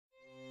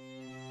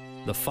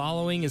The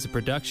following is a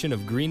production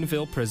of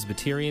Greenville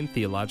Presbyterian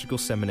Theological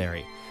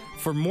Seminary.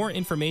 For more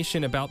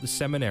information about the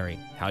seminary,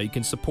 how you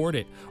can support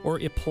it, or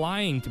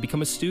applying to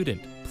become a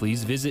student,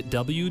 please visit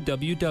www.gpts.edu.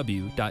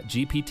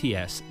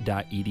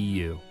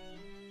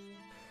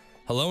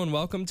 Hello and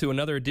welcome to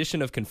another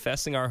edition of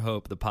Confessing Our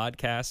Hope, the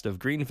podcast of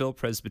Greenville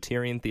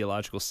Presbyterian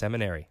Theological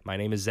Seminary. My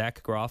name is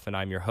Zach Groff, and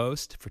I'm your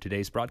host for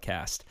today's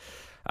broadcast.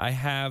 I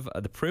have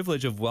the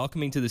privilege of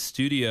welcoming to the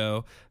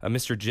studio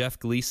Mr. Jeff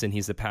Gleason.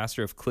 He's the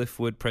pastor of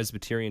Cliffwood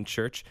Presbyterian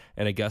Church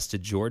in Augusta,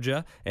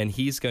 Georgia, and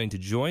he's going to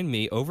join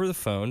me over the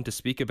phone to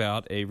speak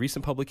about a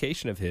recent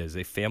publication of his,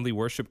 a family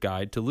worship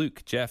guide to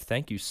Luke. Jeff,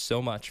 thank you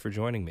so much for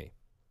joining me.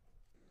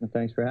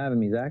 Thanks for having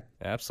me, Zach.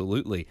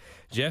 Absolutely.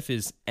 Jeff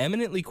is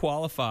eminently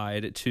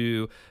qualified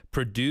to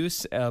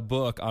produce a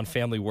book on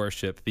family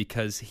worship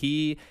because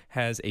he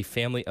has a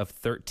family of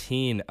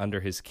 13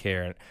 under his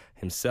care,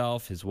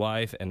 himself, his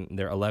wife, and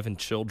their 11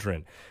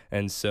 children.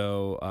 And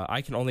so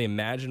I can only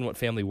imagine what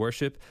family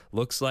worship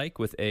looks like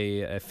with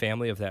a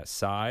family of that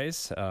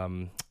size.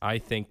 I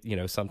think,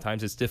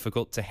 sometimes it's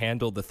difficult to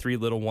handle the 3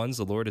 little ones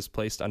the Lord has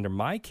placed under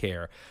my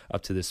care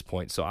up to this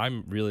point. So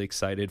I'm really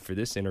excited for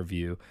this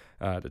interview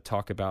to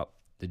talk about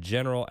the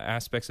general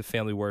aspects of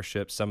family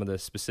worship, some of the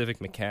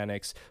specific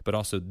mechanics, but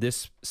also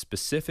this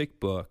specific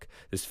book,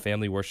 this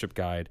family worship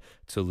guide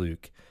to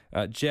Luke.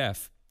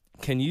 Jeff,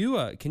 can you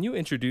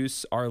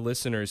introduce our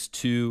listeners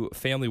to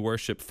family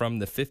worship from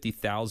the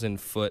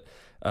 50,000-foot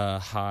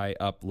high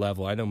up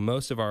level? I know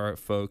most of our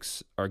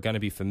folks are going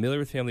to be familiar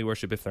with family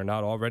worship if they're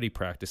not already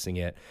practicing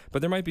it, but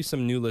there might be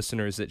some new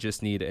listeners that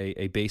just need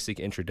a basic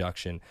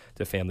introduction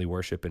to family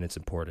worship and its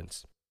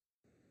importance.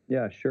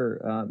 Yeah, sure.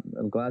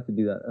 I'm glad to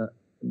do that.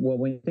 Well,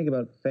 when you think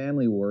about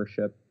family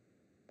worship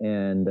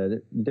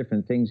and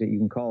different things that you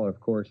can call it, of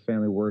course,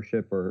 family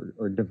worship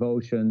or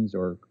devotions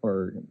or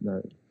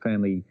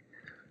family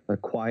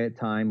quiet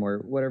time or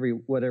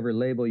whatever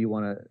label you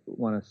want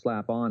to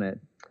slap on it,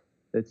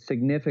 it's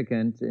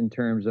significant in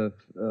terms of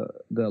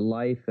the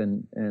life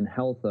and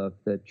health of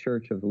the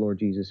Church of the Lord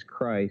Jesus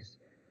Christ.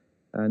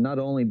 Not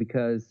only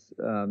because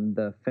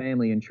the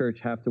family and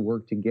church have to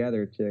work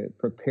together to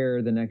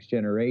prepare the next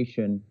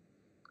generation,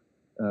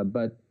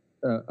 but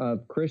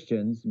of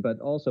Christians, but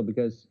also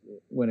because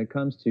when it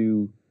comes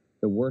to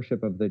the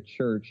worship of the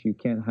church, you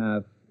can't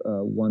have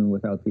one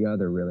without the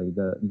other. Really,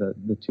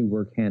 the two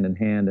work hand in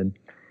hand, and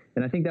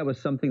I think that was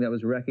something that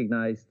was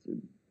recognized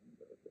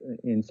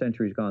in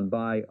centuries gone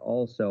by,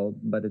 also,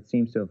 but it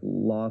seems to have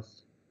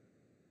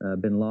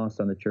been lost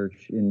on the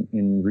church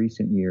in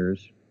recent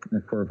years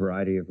for a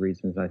variety of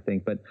reasons, I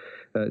think. But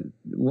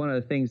one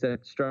of the things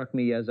that struck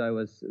me as I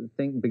was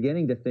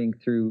beginning to think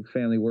through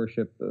family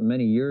worship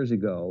many years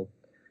ago.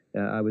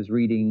 I was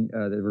reading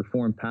the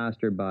Reformed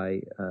pastor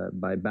by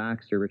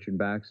Baxter, Richard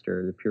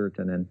Baxter, the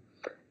Puritan,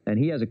 and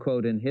he has a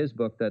quote in his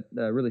book that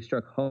really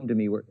struck home to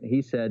me, where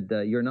he said,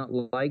 "You're not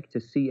like to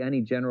see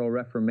any general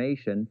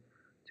reformation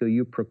till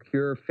you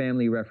procure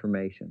family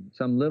reformation.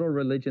 Some little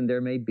religion there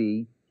may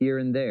be here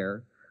and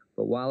there,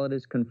 but while it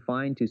is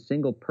confined to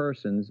single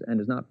persons and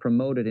is not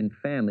promoted in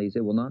families,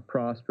 it will not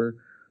prosper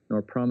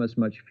nor promise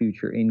much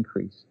future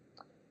increase."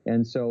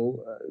 And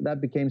so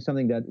that became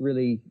something that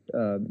really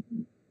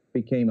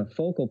became a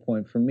focal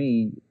point for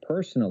me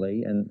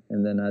personally, and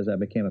then as I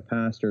became a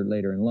pastor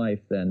later in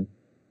life, then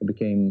it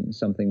became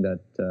something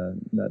that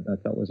I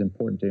felt was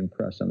important to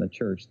impress on the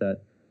church,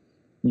 that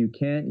you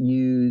can't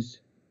use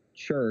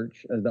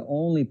church as the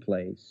only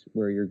place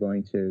where you're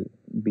going to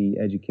be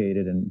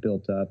educated and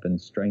built up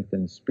and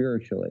strengthened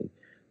spiritually.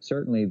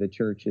 Certainly the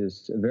church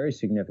is very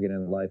significant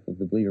in the life of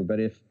the believer, but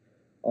if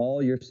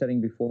all you're setting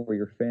before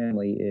your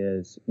family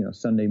is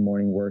Sunday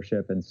morning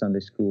worship and Sunday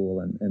school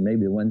and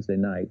maybe Wednesday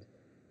night,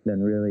 then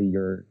really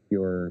you're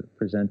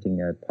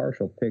presenting a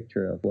partial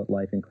picture of what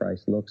life in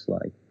Christ looks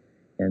like.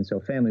 And so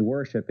family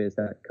worship is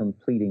that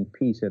completing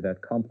piece, or that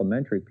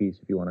complementary piece,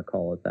 if you want to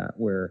call it that,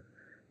 where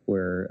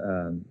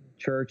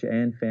church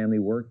and family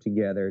work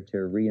together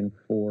to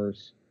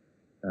reinforce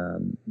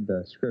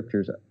the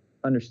Scriptures,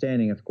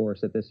 understanding, of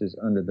course, that this is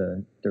under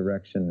the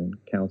direction and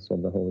counsel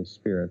of the Holy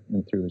Spirit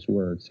and through His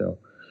Word. So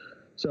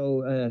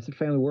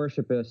family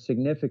worship is a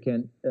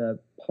significant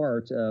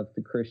part of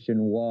the Christian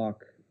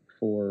walk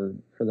for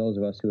those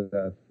of us who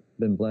have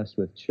been blessed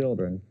with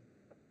children,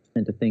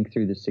 and to think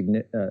through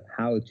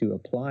how to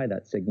apply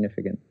that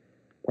significant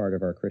part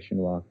of our Christian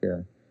walk.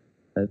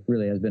 That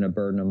really has been a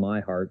burden on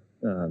my heart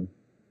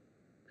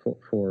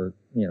for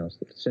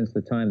since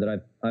the time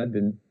that I've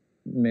been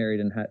married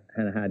and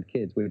had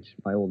kids, which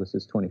my oldest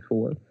is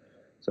 24.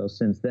 So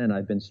since then,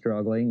 I've been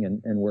struggling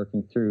and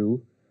working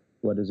through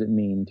what does it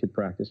mean to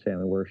practice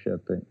family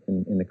worship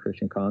in the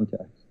Christian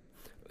context.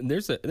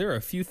 There are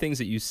a few things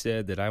that you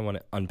said that I want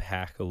to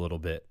unpack a little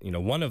bit.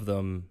 One of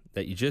them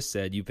that you just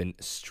said you've been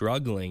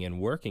struggling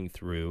and working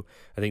through.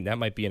 I think that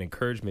might be an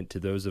encouragement to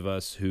those of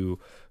us who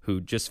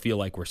just feel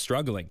like we're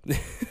struggling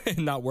and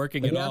not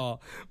working at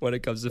all when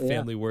it comes to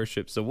family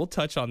worship. So we'll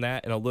touch on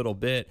that in a little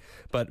bit.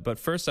 But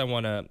first, I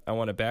want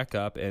to back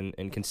up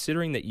and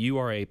considering that you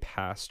are a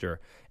pastor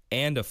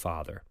and a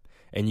father,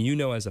 and you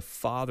know as a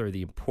father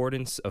the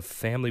importance of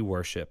family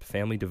worship,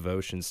 family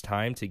devotions,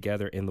 time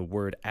together in the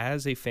Word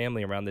as a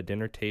family around the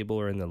dinner table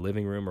or in the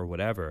living room or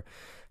whatever,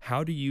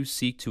 how do you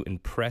seek to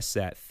impress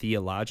that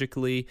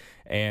theologically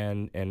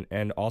and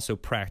also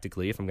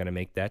practically, if I'm going to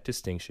make that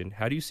distinction?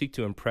 How do you seek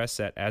to impress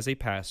that as a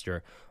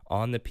pastor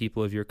on the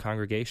people of your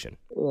congregation?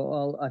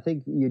 Well, I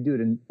think you do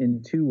it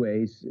in two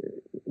ways.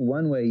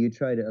 One way, you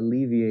try to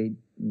alleviate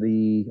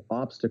the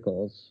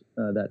obstacles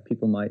that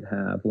people might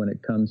have when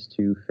it comes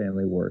to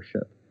family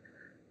worship.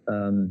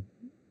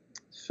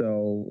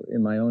 So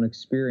in my own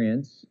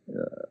experience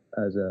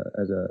as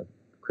a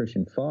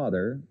Christian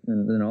father,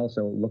 and then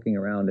also looking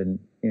around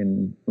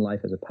in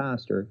life as a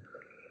pastor,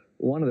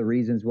 one of the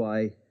reasons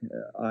why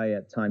I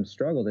at times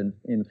struggled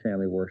in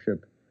family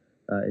worship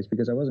is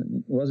because I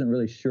wasn't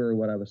really sure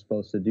what I was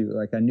supposed to do.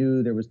 Like, I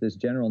knew there was this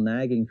general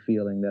nagging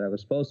feeling that I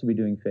was supposed to be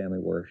doing family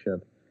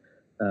worship,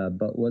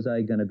 but was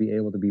I going to be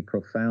able to be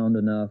profound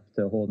enough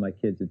to hold my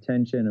kids'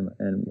 attention,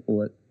 and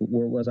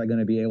was I going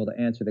to be able to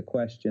answer the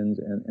questions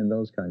and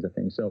those kinds of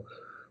things? So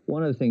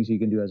one of the things you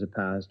can do as a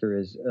pastor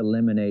is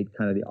eliminate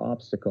kind of the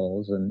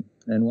obstacles. And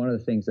one of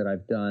the things that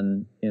I've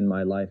done in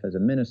my life as a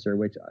minister,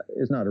 which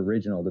is not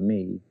original to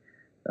me,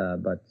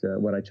 but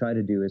what I try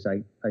to do is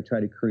I try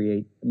to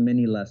create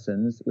mini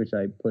lessons, which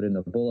I put in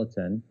the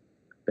bulletin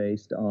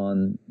based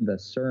on the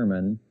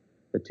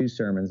two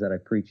sermons that I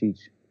preach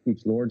each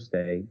Lord's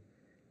Day.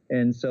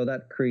 And so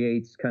that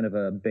creates kind of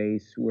a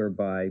base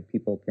whereby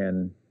people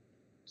can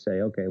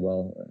say, okay,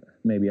 well,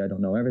 maybe I don't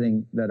know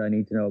everything that I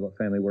need to know about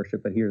family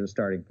worship, but here's a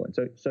starting point.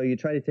 So you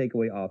try to take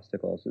away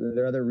obstacles.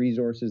 There are other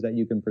resources that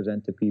you can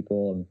present to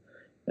people,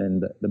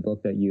 and the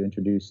book that you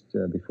introduced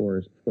before,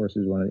 of course,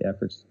 is one of the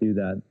efforts to do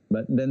that.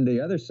 But then the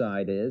other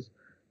side is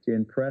to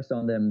impress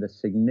on them the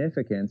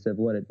significance of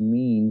what it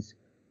means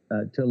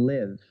to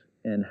live,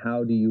 and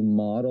how do you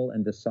model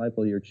and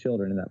disciple your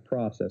children in that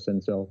process.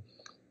 And so,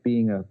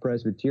 being a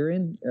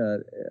Presbyterian,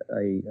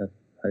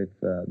 I've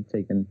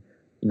taken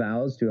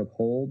vows to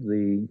uphold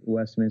the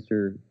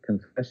Westminster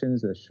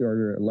Confessions, the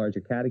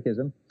larger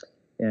catechism.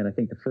 And I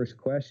think the first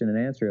question and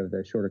answer of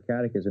the shorter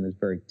catechism is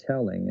very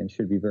telling and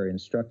should be very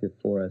instructive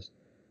for us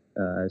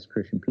as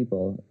Christian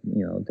people.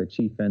 You know, the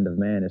chief end of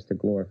man is to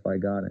glorify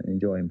God and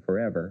enjoy Him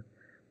forever.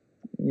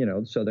 You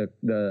know, so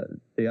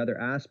the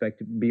other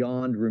aspect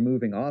beyond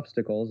removing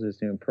obstacles is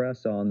to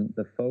impress on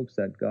the folks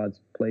that God's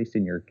placed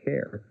in your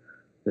care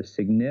the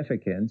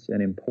significance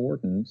and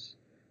importance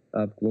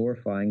of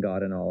glorifying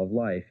God in all of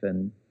life.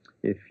 And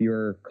if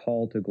you're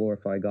called to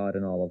glorify God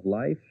in all of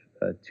life,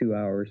 2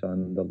 hours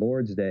on the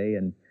Lord's Day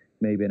and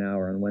maybe an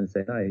hour on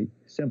Wednesday night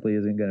simply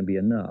isn't going to be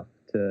enough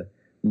to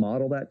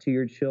model that to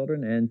your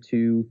children and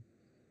to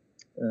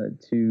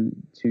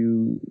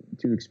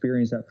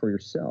experience that for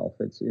yourself.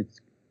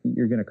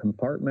 You're going to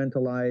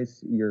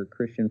compartmentalize your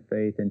Christian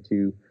faith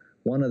into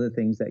one of the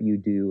things that you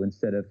do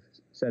instead of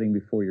setting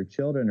before your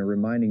children and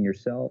reminding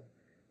yourself,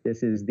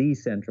 this is the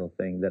central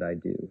thing that I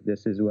do.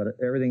 This is what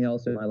everything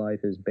else in my life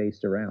is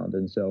based around.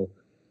 And so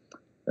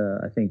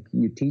I think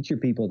you teach your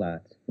people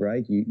that,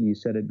 right? You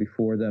said it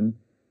before them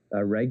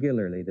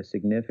regularly, the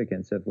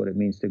significance of what it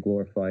means to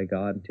glorify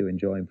God and to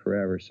enjoy Him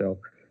forever. So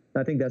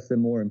I think that's the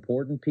more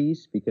important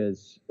piece,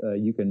 because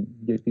you can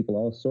give people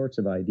all sorts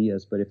of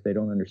ideas, but if they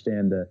don't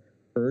understand the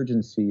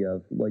urgency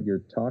of what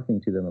you're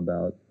talking to them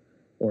about,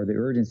 or the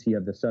urgency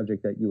of the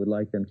subject that you would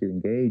like them to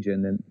engage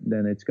in,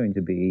 then it's going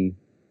to be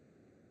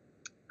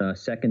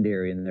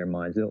secondary in their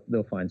minds.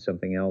 They'll find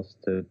something else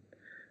that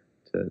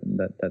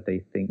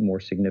they think more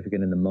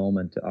significant in the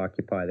moment to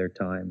occupy their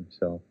time.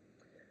 So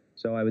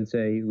I would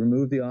say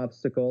remove the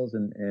obstacles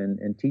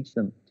and teach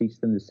them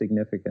the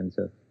significance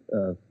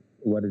of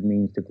what it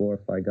means to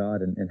glorify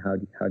God, and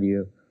how do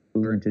you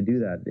learn to do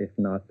that if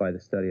not by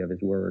the study of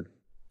His Word.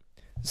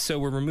 So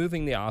we're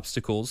removing the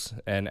obstacles,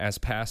 and as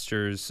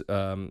pastors,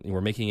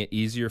 we're making it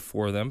easier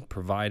for them,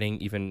 providing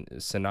even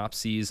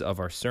synopses of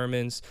our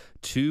sermons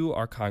to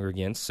our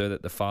congregants so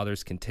that the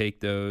fathers can take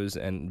those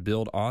and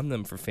build on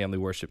them for family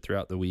worship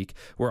throughout the week.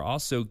 We're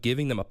also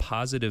giving them a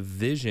positive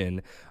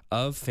vision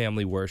of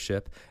family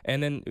worship,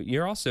 and then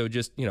you're also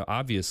just,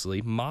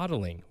 obviously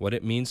modeling what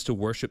it means to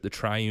worship the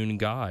triune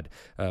God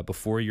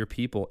before your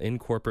people in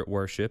corporate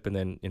worship, and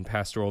then in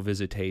pastoral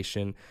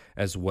visitation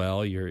as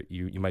well.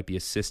 You might be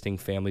assisting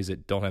families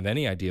that don't have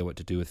any idea what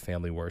to do with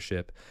family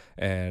worship,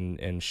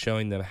 and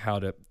showing them how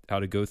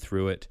to go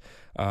through it.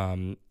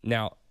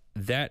 Now,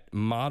 that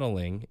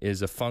modeling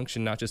is a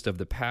function not just of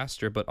the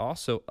pastor, but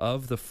also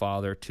of the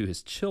father to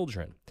his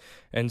children.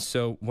 And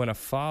so when a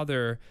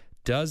father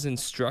does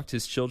instruct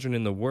his children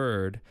in the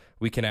Word,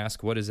 we can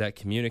ask, what does that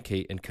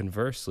communicate? And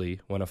conversely,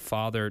 when a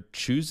father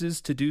chooses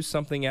to do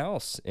something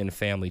else in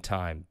family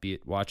time, be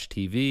it watch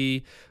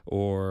TV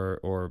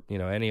or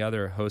any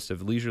other host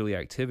of leisurely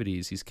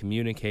activities, he's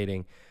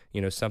communicating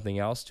something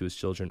else to his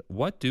children.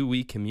 What do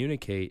we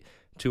communicate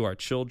to our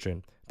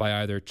children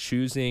by either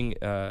choosing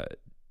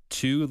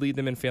to lead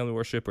them in family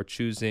worship or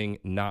choosing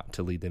not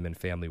to lead them in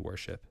family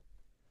worship?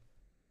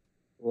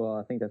 Well,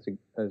 I think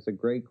that's a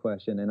great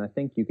question, and I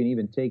think you can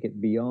even take it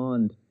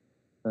beyond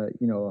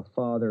a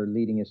father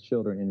leading his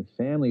children in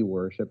family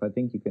worship, I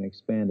think you can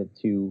expand it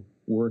to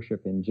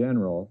worship in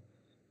general.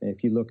 And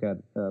if you look at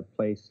a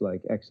place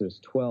like Exodus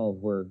 12,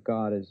 where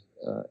God is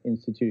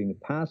instituting the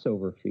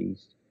Passover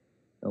feast,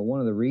 one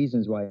of the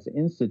reasons why it's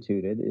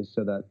instituted is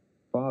so that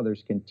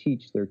fathers can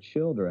teach their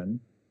children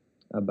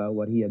about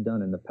what he had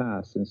done in the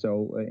past. And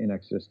so in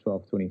Exodus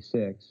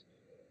 12:26,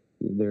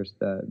 there's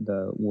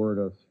the word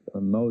of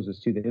Moses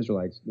to the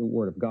Israelites, the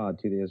word of God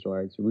to the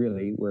Israelites,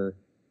 really, where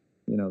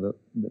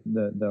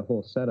the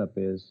whole setup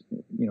is,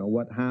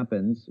 what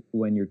happens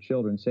when your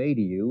children say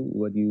to you,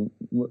 what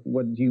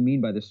do you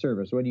mean by the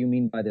service? What do you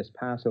mean by this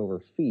Passover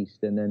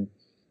feast? And then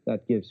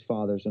that gives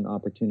fathers an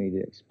opportunity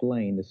to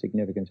explain the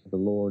significance of the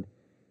Lord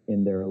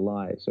in their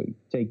lives. So you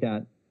take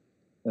that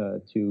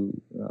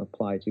to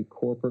apply to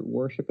corporate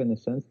worship in a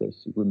sense.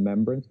 There's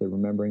remembrance, the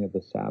remembering of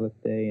the Sabbath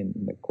day and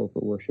the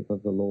corporate worship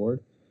of the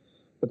Lord.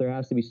 But there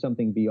has to be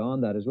something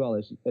beyond that as well.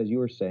 As you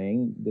were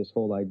saying, this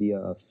whole idea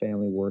of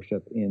family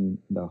worship in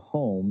the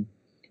home.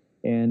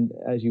 And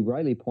as you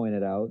rightly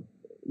pointed out,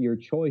 your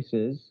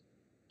choices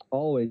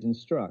always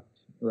instruct,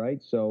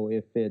 right? So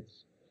if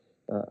it's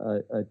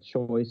a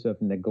choice of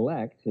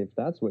neglect, if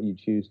that's what you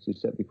choose to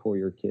set before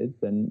your kids,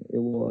 then it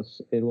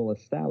will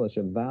establish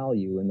a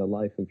value in the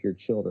life of your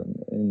children,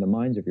 in the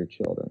minds of your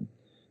children.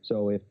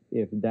 So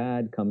if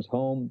dad comes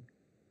home,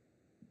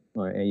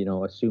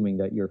 assuming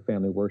that your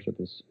family worship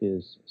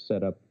is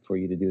set up for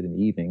you to do it in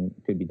the evening,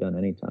 it could be done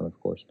anytime, of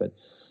course. But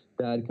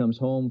dad comes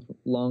home,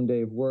 long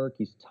day of work,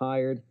 he's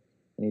tired,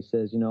 and he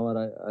says, you know what,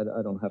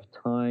 I don't have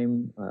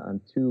time.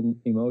 I'm too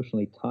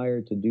emotionally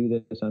tired to do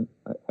this.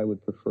 I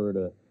would prefer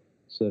to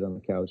sit on the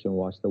couch and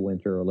watch the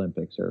Winter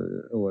Olympics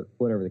or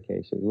whatever the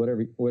case is,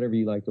 whatever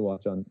you like to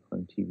watch on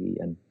TV.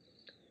 And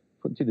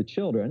to the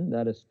children,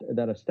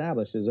 that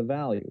establishes a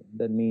value.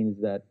 That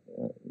means that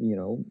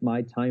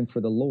my time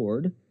for the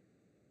Lord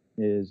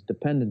is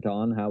dependent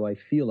on how I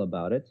feel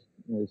about it.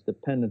 Is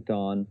dependent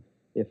on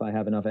if I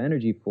have enough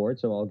energy for it.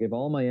 So I'll give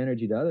all my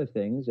energy to other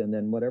things, and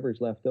then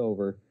whatever's left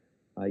over,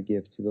 I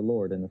give to the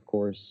Lord. And of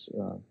course,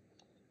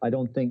 I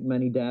don't think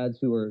many dads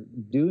who are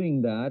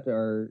doing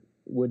that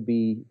would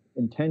be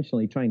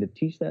intentionally trying to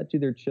teach that to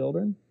their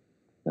children,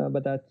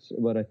 but that's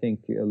what I think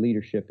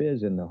leadership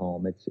is in the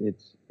home.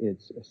 It's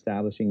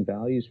establishing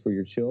values for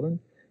your children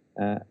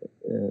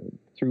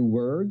through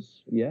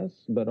words, yes,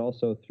 but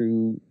also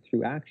through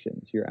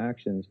actions. Your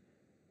actions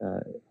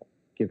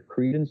give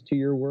credence to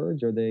your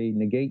words, or they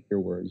negate your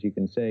words. You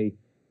can say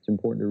it's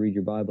important to read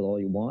your Bible all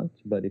you want,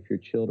 but if your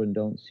children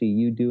don't see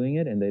you doing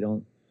it and they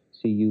don't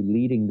see you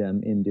leading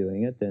them in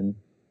doing it, then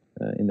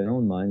in their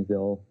own minds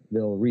they'll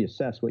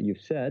reassess what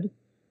you've said,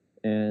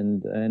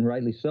 and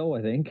rightly so,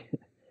 I think,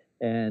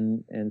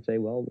 and say,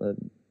 well,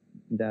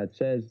 Dad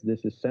says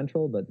this is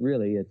central, but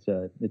really it's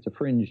a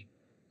fringe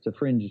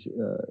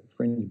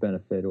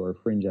benefit or a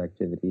fringe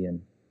activity,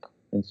 and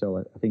so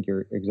I think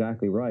you're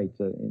exactly right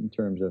in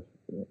terms of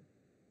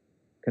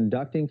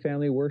conducting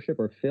family worship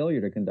or failure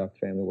to conduct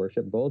family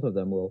worship. Both of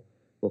them will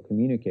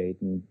communicate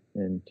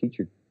and teach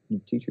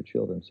your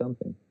children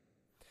something.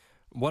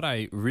 What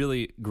I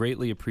really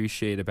greatly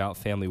appreciate about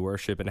family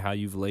worship and how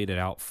you've laid it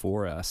out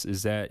for us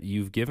is that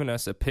you've given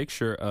us a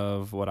picture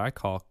of what I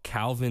call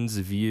Calvin's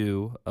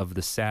view of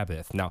the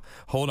Sabbath. Now,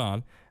 hold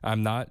on.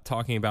 I'm not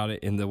talking about it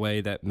in the way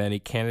that many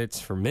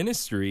candidates for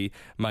ministry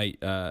might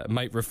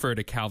refer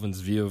to Calvin's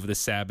view of the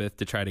Sabbath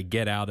to try to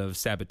get out of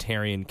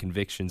Sabbatarian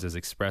convictions as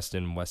expressed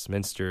in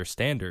Westminster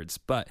standards.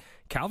 But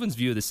Calvin's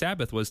view of the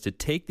Sabbath was to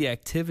take the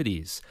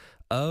activities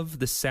of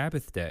the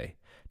Sabbath day,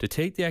 to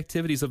take the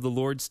activities of the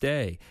Lord's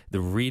day,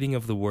 the reading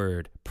of the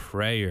word,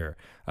 prayer,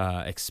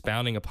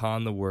 expounding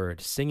upon the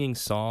word, singing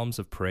psalms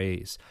of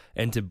praise,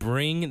 and to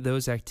bring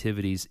those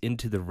activities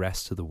into the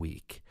rest of the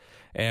week.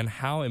 And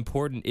how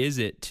important is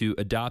it to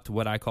adopt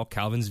what I call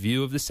Calvin's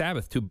view of the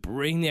Sabbath, to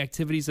bring the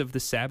activities of the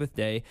Sabbath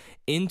day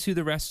into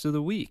the rest of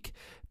the week?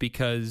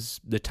 Because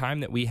the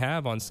time that we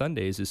have on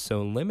Sundays is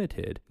so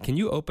limited. Can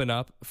you open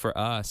up for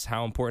us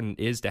how important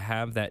it is to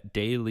have that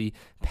daily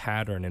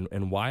pattern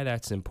and why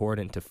that's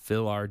important to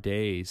fill our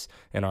days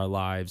and our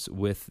lives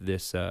with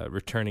this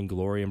returning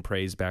glory and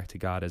praise back to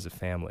God as a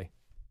family?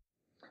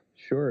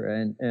 Sure,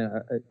 and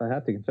I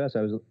have to confess,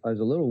 I was a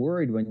little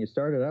worried when you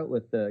started out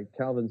with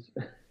Calvin's,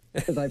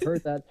 because I've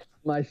heard that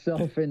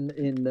myself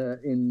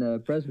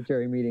in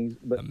Presbytery meetings,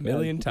 but a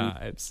million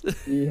times.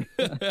 Yeah,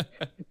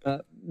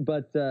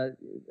 but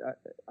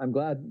I'm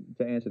glad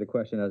to answer the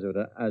question as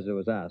it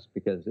was asked,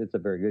 because it's a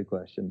very good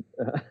question.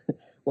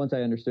 Once I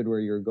understood where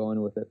you were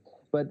going with it,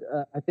 but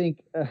I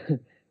think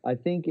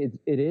it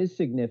is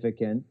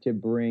significant to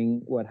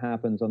bring what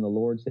happens on the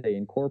Lord's Day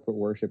in corporate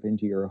worship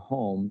into your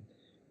home,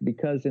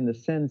 because in the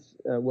sense,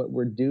 what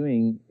we're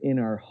doing in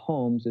our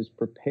homes is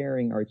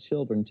preparing our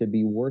children to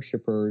be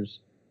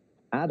worshipers,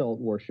 adult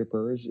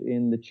worshipers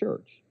in the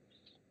church.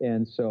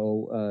 And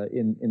so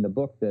in the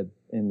book,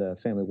 in the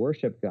family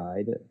worship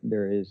guide,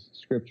 there is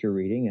scripture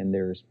reading and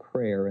there's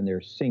prayer and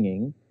there's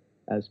singing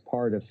as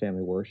part of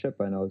family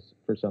worship. I know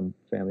for some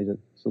families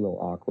it's a little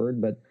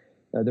awkward, but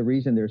The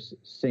reason there's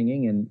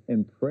singing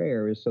and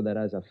prayer is so that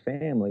as a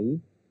family,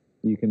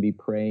 you can be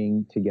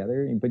praying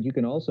together, but you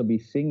can also be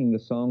singing the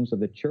songs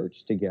of the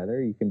church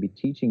together. You can be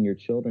teaching your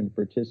children to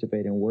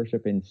participate in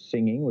worship and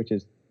singing, which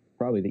is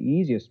probably the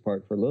easiest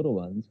part for little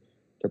ones,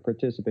 to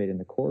participate in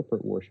the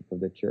corporate worship of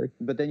the church.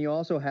 But then you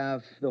also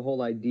have the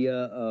whole idea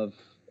of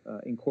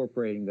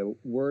incorporating the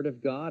Word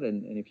of God,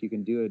 and if you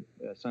can do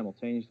it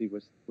simultaneously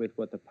with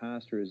what the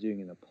pastor is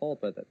doing in the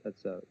pulpit,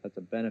 that's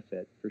a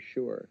benefit for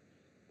sure.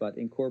 But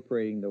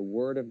incorporating the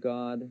Word of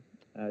God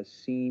as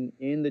seen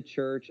in the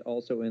church,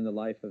 also in the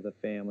life of the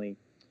family.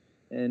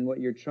 And what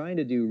you're trying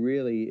to do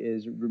really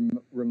is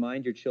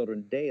remind your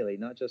children daily,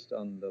 not just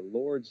on the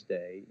Lord's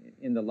Day,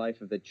 in the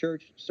life of the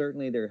church.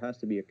 Certainly there has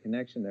to be a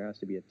connection, there has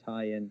to be a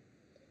tie-in,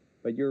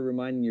 but you're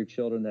reminding your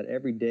children that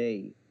every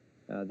day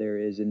there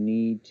is a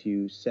need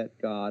to set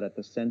God at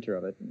the center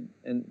of it.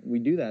 And we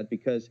do that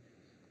because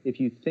if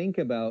you think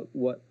about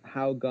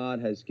how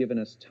God has given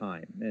us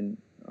time, and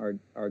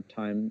our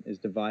time is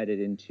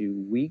divided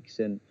into weeks,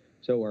 and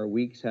so our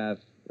weeks have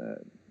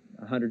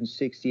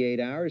 168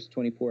 hours,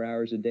 24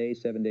 hours a day,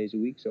 7 days a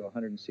week, so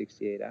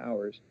 168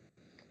 hours.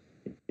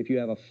 If you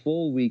have a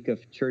full week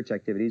of church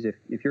activities,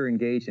 if you're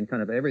engaged in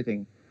kind of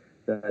everything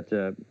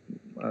that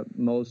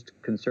most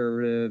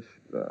conservative,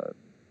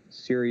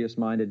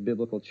 serious-minded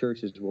biblical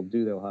churches will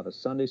do, they'll have a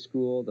Sunday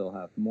school, they'll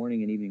have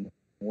morning and evening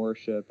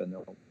worship, and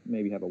they'll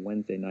maybe have a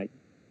Wednesday night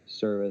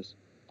service.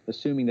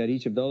 Assuming that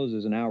each of those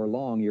is an hour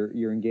long,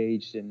 you're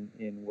engaged in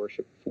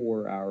worship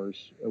 4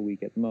 hours a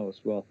week at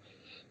most. Well,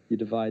 you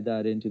divide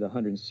that into the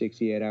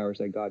 168 hours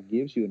that God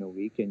gives you in a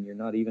week, and you're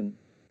not even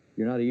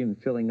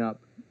filling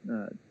up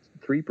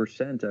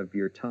 3% of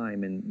your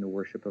time in the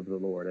worship of the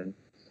Lord.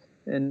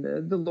 And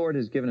the Lord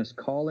has given us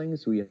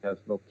callings. We have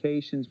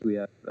vocations. We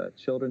have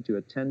children to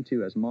attend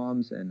to as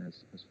moms and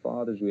as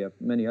fathers. We have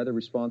many other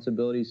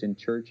responsibilities in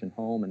church and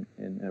home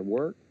and at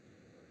work.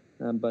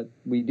 But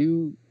we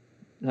do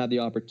have the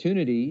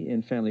opportunity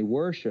in family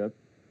worship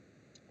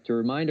to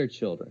remind our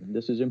children,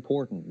 this is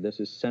important, this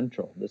is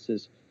central, this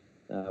is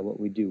what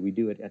we do. We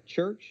do it at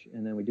church,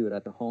 and then we do it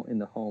at in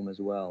the home as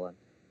well.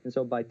 And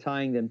so by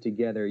tying them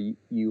together,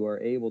 you are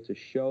able to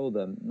show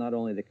them not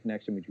only the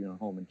connection between a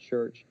home and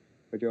church,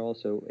 but you're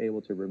also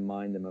able to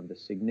remind them of the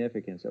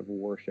significance of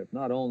worship,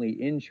 not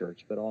only in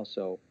church, but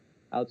also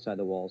outside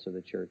the walls of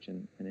the church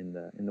and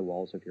in the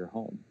walls of your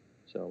home.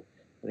 So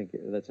I think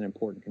that's an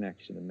important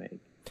connection to make.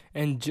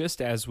 And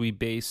just as we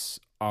base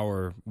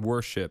our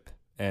worship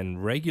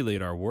and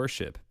regulate our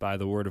worship by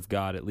the Word of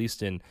God, at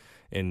least in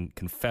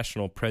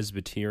confessional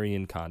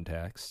Presbyterian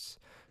contexts,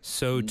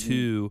 so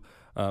too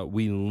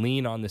we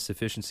lean on the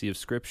sufficiency of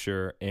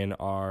Scripture in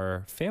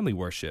our family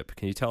worship.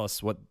 Can you tell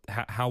us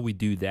how we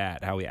do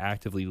that? How we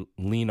actively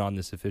lean on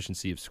the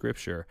sufficiency of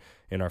Scripture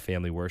in our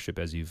family worship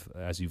as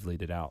you've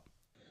laid it out?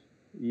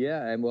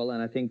 Yeah,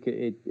 and I think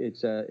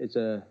it's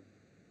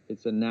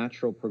a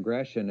natural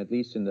progression. At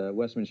least in the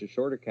Westminster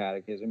Shorter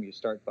Catechism, you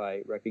start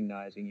by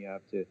recognizing you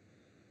have to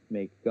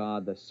make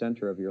God the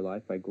center of your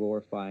life by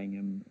glorifying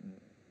Him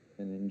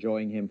and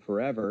enjoying Him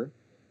forever.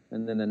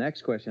 And then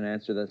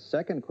the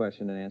second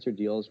question and answer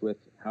deals with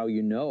how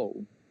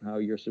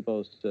you're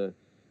supposed to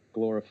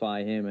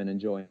glorify Him and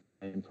enjoy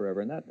Him forever.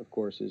 And that, of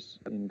course, is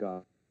in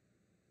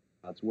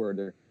God's Word.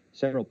 There are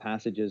several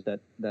passages that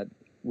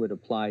would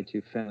apply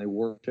to family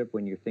worship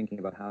when you're thinking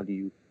about how do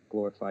you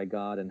glorify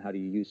God and how do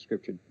you use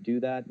Scripture to do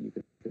that. You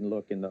can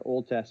look in the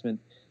Old Testament,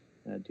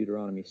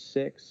 Deuteronomy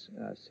 6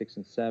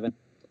 and 7,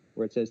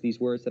 where it says, these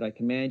words that I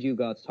command you,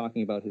 God's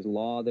talking about His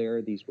law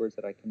there, these words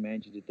that I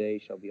command you today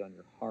shall be on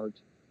your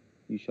heart.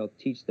 You shall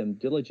teach them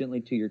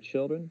diligently to your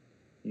children.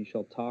 You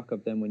shall talk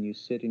of them when you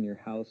sit in your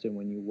house and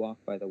when you walk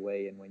by the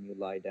way and when you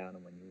lie down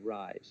and when you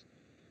rise.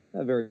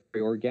 A very,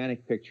 very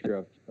organic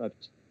picture of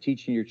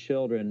teaching your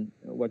children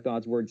what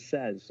God's Word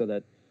says so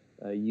that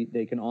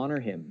they can honor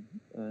Him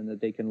and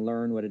that they can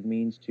learn what it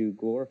means to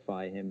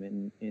glorify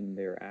Him in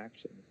their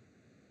actions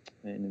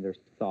and in their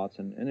thoughts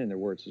and in their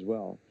words as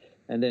well.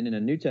 And then in a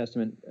New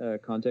Testament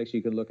context,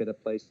 you can look at a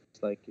place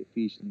like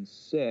Ephesians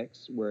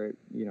 6, where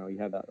you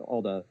have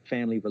all the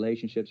family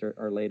relationships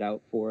are laid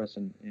out for us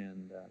and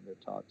they're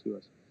taught to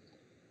us.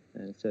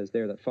 And it says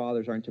there that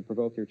fathers aren't to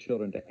provoke their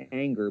children to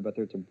anger, but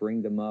they're to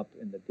bring them up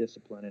in the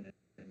discipline and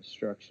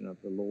instruction of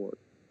the Lord.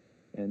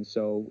 And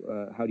so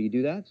how do you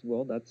do that?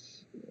 Well,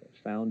 that's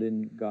found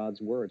in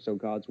God's Word. So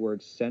God's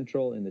Word's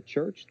central in the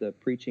church. The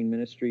preaching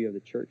ministry of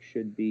the church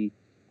should be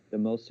the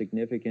most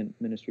significant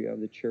ministry of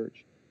the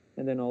church.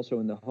 And then also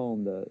in the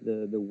home,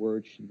 the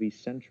Word should be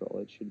central.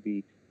 It should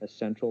be a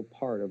central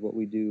part of what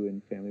we do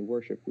in family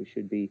worship. We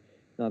should be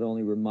not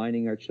only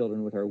reminding our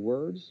children with our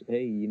words,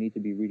 hey, you need to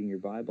be reading your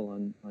Bible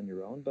on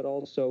your own, but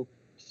also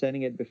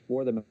setting it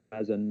before them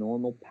as a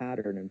normal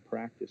pattern and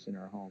practice in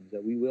our homes,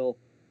 that we will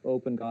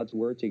open God's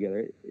Word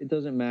together. It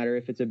doesn't matter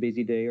if it's a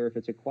busy day or if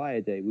it's a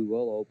quiet day. We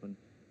will open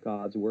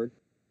God's Word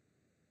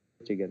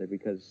together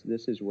because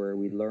this is where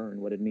we learn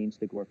what it means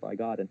to glorify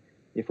God. And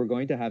if we're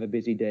going to have a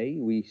busy day,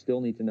 we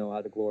still need to know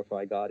how to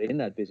glorify God in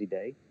that busy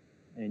day.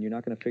 and you're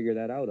not going to figure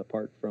that out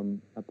apart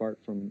from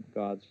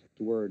God's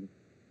word.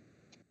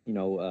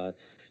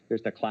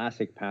 There's the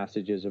classic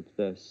passages of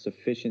the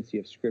sufficiency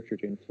of Scripture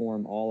to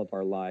inform all of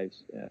our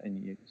lives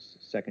in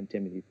 2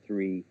 Timothy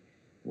 3,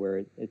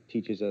 where it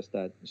teaches us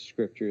that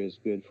Scripture is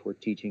good for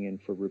teaching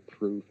and for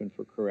reproof and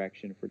for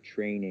correction, for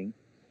training,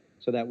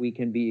 so that we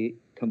can be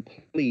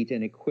complete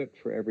and equipped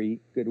for every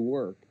good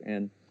work.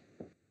 And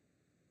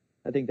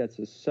I think that's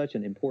such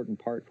an important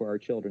part for our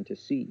children to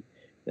see,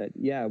 that,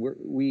 yeah,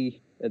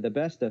 we at the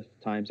best of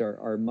times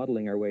are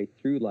muddling our way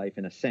through life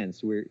in a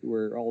sense.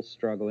 We're all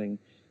struggling,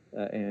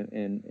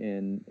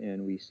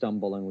 and we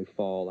stumble and we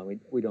fall, and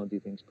we don't do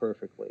things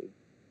perfectly.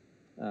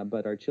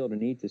 But our children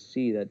need to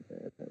see that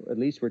at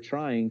least we're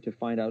trying to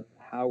find out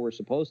how we're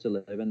supposed to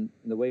live, and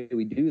the way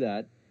we do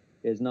that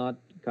is not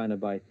kind of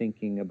by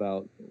thinking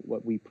about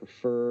what we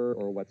prefer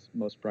or what's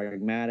most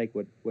pragmatic,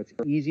 what's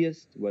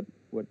easiest, what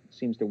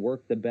seems to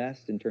work the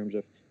best in terms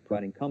of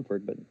providing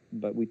comfort,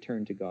 but we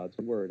turn to God's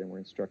word, and we're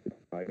instructed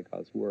by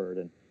God's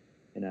word,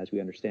 and as we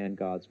understand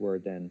God's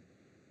word, then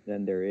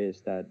there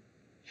is that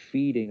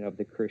feeding of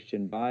the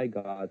Christian by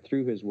God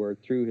through His word,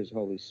 through His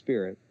Holy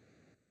Spirit,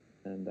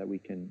 and that we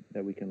can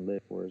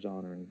live for His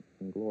honor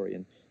and glory.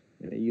 And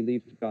you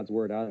leave God's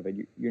word out of it,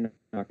 you're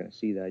not going to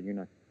see that. You're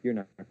not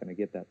going to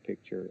get that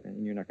picture,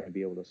 and you're not going to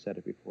be able to set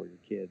it before your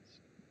kids.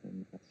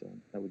 And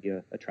that would be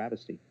a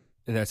travesty.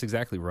 And that's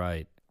exactly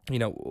right.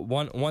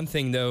 One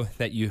thing though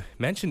that you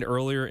mentioned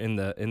earlier in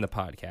the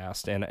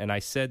podcast, and I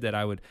said that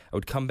I would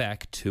come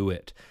back to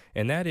it,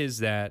 and that is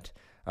that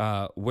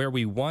where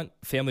we want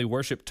family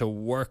worship to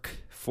work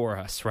for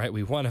us, right?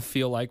 We want to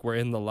feel like we're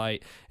in the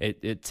light.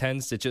 It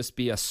tends to just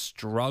be a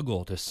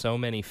struggle to so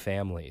many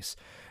families.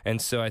 And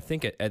so I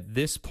think at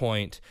this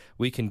point,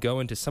 we can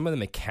go into some of the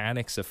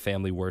mechanics of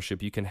family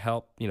worship. You can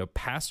help,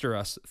 pastor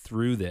us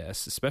through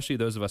this, especially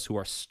those of us who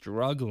are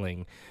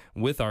struggling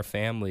with our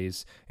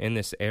families in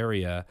this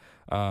area.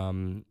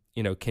 Can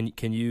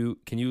you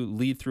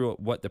lead through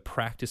what the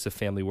practice of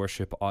family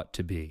worship ought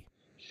to be?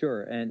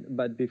 Sure,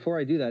 but before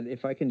I do that,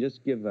 if I can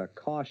just give a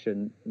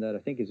caution that I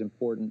think is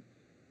important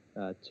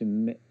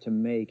to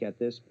make at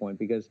this point,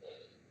 because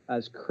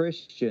as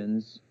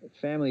Christians,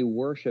 family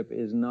worship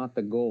is not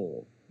the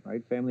goal,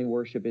 right? Family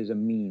worship is a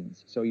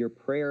means. So your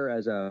prayer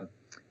as a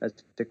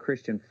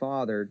Christian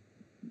father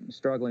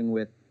struggling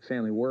with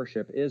family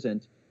worship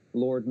isn't,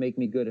 Lord, make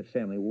me good at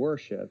family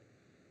worship.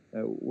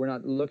 We're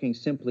not looking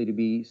simply to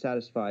be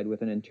satisfied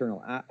with an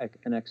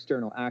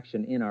external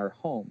action in our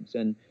homes.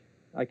 And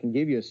I can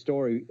give you a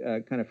story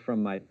kind of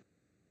from my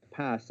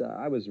past.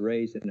 I was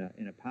raised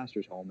in a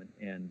pastor's home,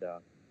 and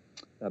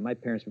my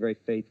parents were very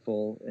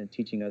faithful in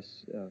teaching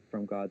us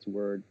from God's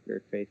word,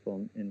 very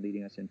faithful in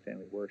leading us in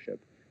family worship.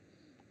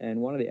 And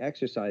one of the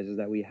exercises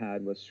that we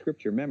had was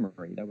scripture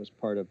memory. That was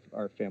part of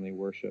our family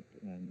worship.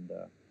 And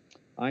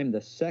I'm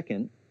the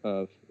second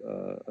of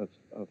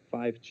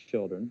 5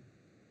 children.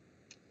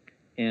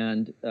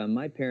 And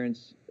my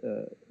parents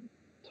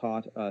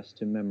taught us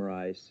to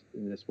memorize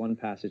this one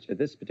passage at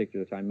this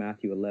particular time,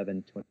 Matthew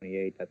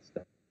 11:28. That's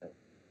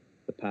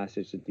the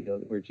passage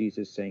where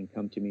Jesus is saying,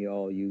 "Come to me,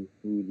 all you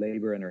who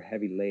labor and are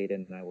heavy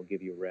laden, and I will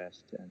give you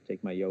rest. And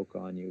take my yoke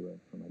on you,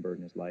 for my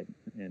burden is light."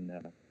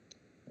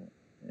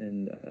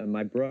 And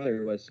my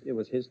brother it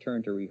was his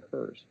turn to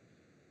rehearse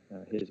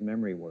his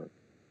memory work,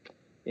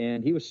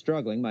 and he was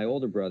struggling. My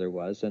older brother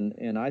was,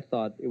 and I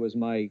thought it was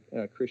my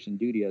Christian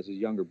duty as his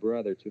younger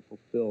brother to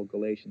fulfill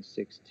Galatians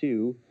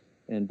 6:2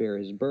 and bear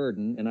his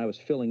burden, and I was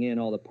filling in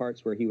all the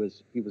parts where he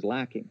was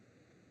lacking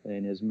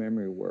in his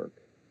memory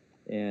work.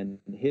 And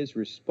his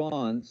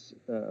response,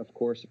 of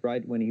course,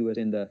 right when he was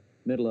in the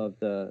middle of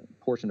the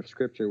portion of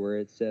Scripture where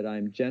it said,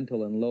 "I'm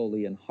gentle and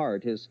lowly in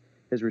heart," his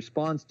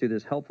response to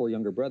this helpful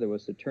younger brother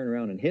was to turn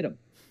around and hit him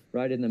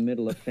right in the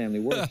middle of family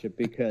worship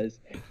because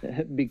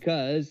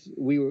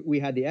we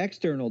had the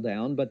external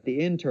down, but the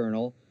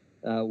internal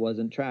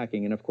wasn't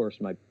tracking. And of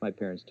course, my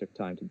parents took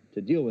time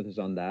to deal with us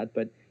on that.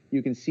 But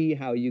you can see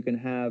how you can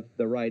have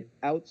the right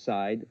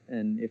outside,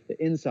 and if the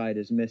inside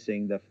is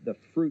missing, the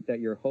fruit that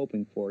you're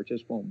hoping for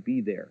just won't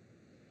be there.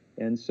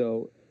 And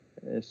so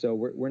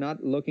we're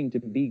not looking to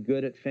be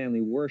good at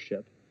family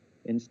worship.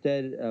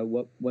 Instead,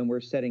 when we're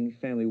setting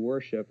family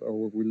worship,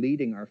 or we're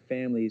leading our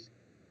families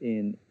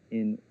in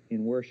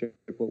worship,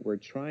 what we're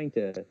trying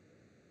to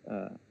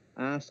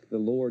ask the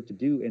Lord to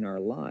do in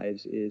our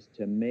lives is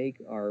to make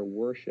our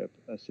worship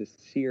a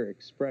sincere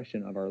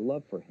expression of our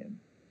love for Him,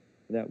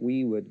 that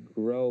we would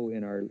grow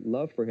in our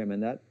love for Him,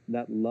 and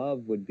that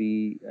love would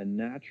be a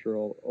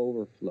natural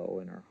overflow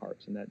in our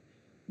hearts, and that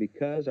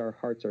because our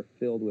hearts are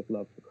filled with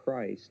love for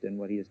Christ and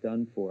what He has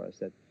done for us,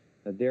 that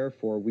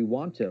therefore we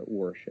want to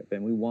worship,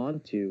 and we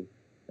want to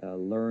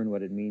learn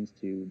what it means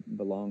to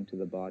belong to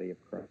the body of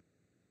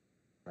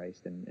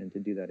Christ, and to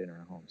do that in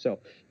our home. So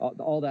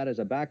all that as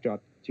a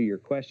backdrop to your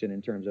question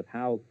in terms of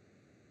how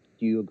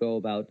do you go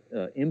about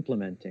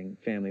implementing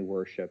family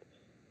worship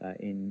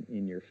in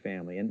your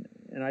family. And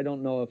I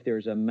don't know if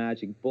there's a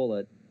magic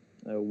bullet,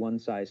 one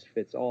size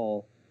fits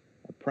all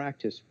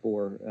practice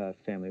for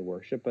family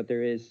worship, but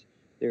there is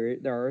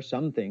there are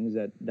some things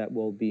that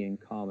will be in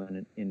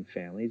common in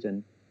families,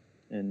 and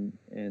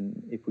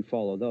if we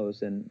follow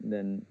those,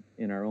 then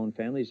in our own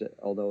families,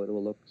 although it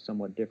will look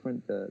somewhat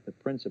different, the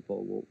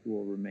principle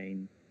will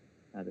remain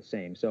the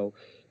same. So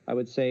I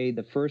would say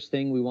the first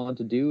thing we want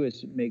to do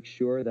is make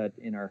sure that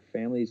in our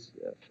families,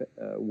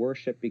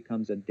 worship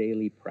becomes a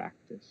daily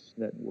practice,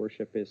 that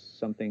worship is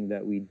something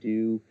that we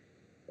do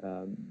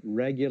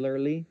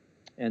regularly.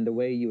 And the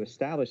way you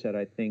establish that,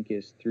 I think,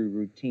 is through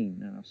routine.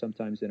 Now,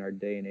 sometimes in our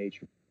day and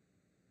age,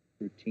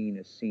 routine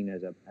is seen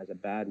as a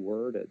bad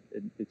word.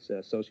 It's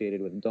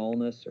associated with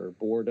dullness or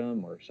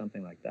boredom or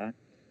something like that.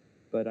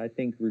 But I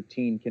think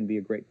routine can be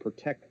a great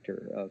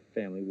protector of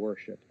family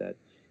worship. That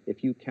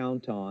if you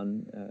count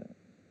on,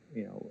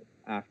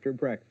 after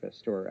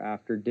breakfast or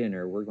after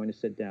dinner, we're going to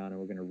sit down and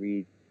we're going to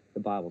read the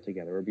Bible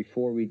together, or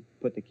before we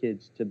put the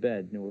kids to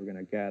bed, we're going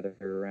to gather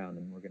around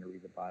and we're going to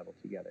read the Bible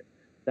together.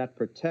 That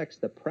protects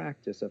the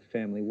practice of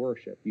family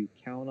worship. You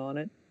count on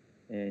it,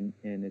 and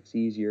it's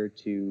easier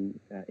to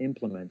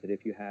implement it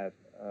if you have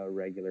a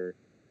regular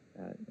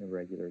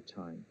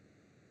time.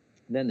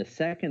 Then the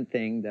second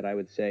thing that I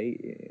would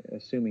say,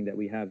 assuming that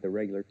we have the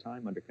regular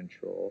time under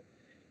control,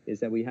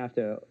 is that we have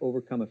to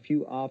overcome a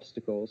few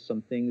obstacles,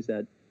 some things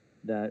that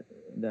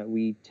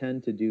we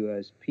tend to do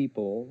as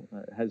people.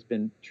 Has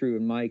been true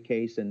in my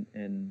case and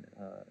in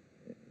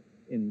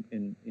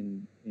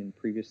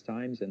previous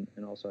times, and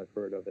also I've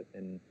heard of it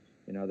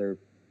in other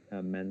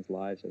men's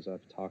lives as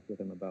I've talked with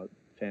them about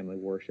family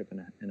worship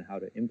and how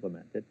to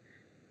implement it.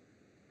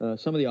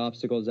 Some of the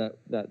obstacles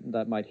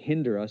that might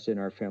hinder us in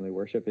our family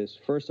worship is,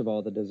 first of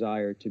all, the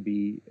desire to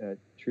be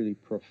truly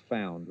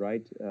profound,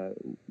 right?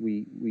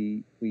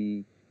 We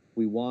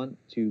want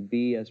to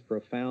be as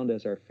profound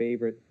as our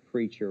favorite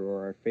preacher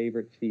or our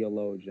favorite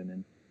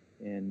theologian,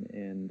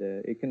 and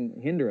it can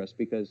hinder us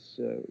because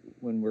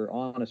when we're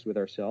honest with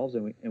ourselves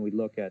and we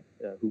look at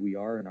who we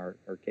are and our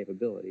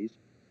capabilities,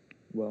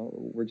 well,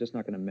 we're just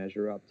not going to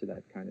measure up to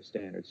that kind of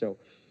standard. So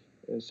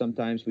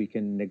sometimes we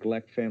can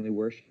neglect family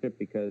worship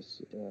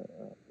because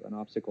an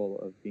obstacle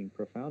of being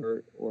profound,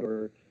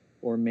 or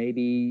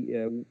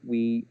maybe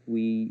we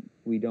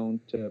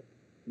don't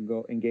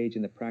go engage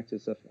in the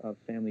practice of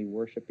family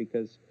worship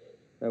because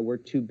we're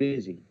too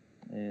busy.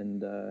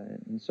 And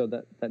so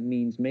that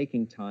means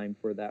making time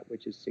for that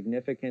which is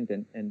significant,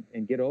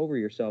 and get over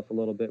yourself a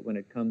little bit when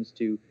it comes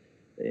to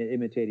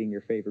imitating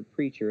your favorite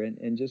preacher,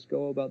 and just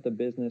go about the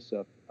business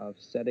of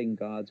setting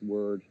God's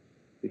word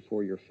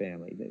before your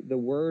family. The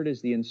word is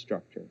the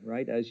instructor,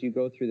 right? As you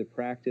go through the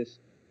practice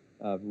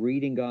of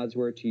reading God's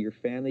word to your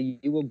family,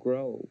 you will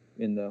grow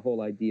in the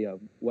whole idea of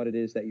what it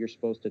is that you're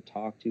supposed to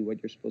talk to,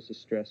 what you're supposed to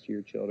stress to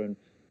your children,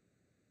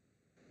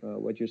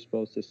 what you're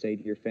supposed to say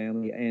to your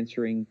family,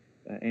 answering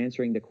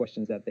the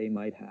questions that they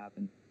might have.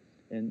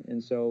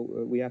 And so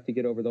we have to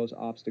get over those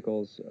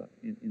obstacles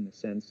in the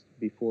sense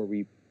before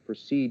we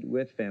proceed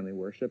with family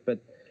worship. But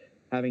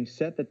having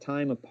set the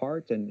time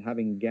apart and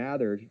having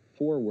gathered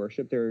for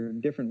worship, there are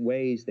different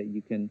ways that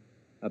you can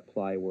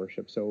apply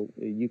worship. So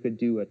you could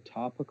do a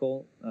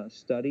topical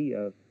study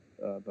of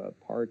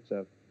parts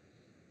of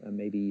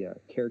maybe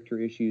character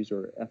issues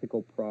or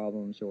ethical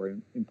problems or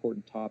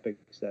important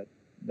topics that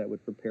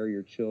would prepare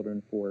your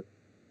children for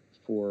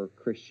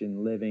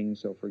Christian living.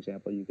 So, for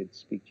example, you could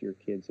speak to your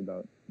kids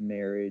about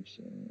marriage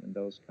and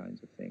those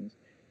kinds of things.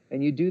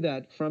 And you do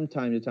that from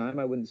time to time.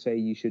 I wouldn't say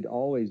you should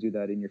always do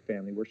that in your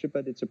family worship,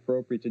 but it's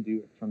appropriate to do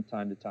it from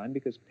time to time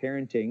because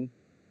parenting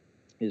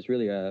is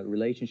really a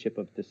relationship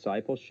of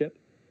discipleship.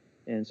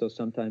 And so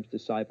sometimes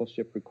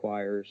discipleship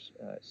requires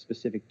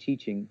specific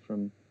teaching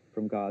from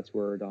God's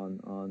word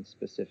on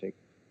specific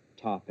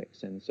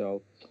topics. And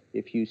so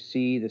if you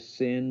see the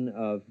sin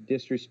of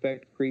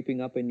disrespect creeping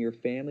up in your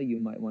family,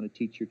 you might want to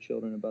teach your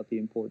children about the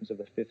importance of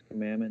the fifth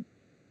commandment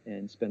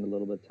and spend a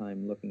little bit of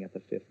time looking at the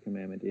fifth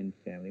commandment in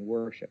family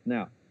worship.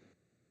 Now,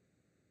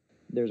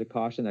 there's a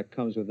caution that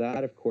comes with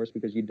that, of course,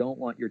 because you don't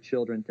want your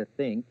children to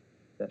think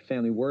that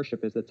family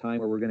worship is the time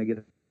where we're going to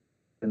get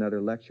another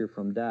lecture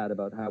from dad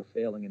about how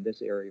failing in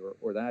this area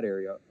or that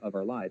area of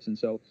our lives. And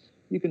so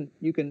you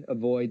can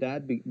avoid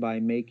that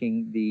by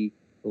making the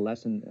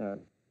lesson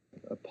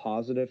a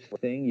positive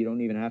thing. You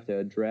don't even have to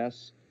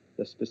address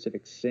the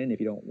specific sin if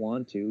you don't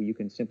want to. You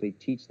can simply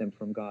teach them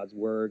from God's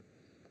word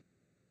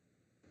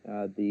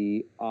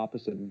the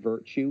opposite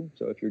virtue.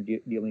 So if you're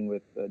dealing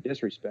with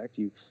disrespect,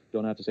 you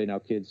don't have to say, now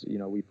kids,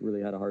 we've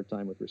really had a hard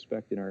time with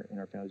respect in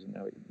our families, and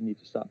now you need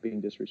to stop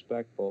being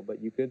disrespectful. But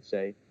you could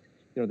say,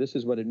 this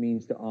is what it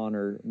means to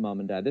honor mom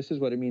and dad. This is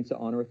what it means to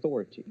honor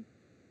authority.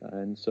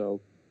 And so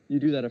you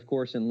do that, of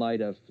course, in light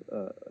of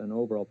an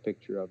overall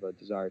picture of a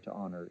desire to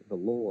honor the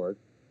Lord.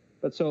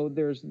 But so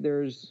there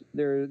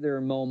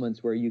are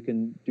moments where you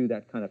can do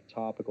that kind of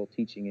topical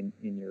teaching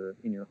in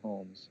your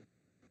homes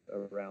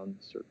around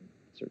certain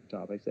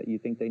topics that you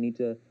think they need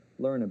to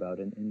learn about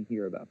and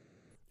hear about.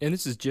 And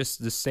this is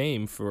just the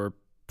same for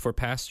for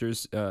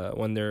pastors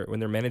when they're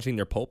managing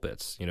their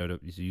pulpits, to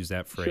use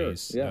that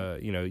phrase. Sure.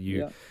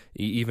 Yeah.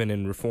 Even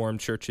in Reformed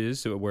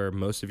churches where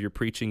most of your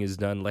preaching is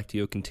done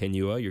lectio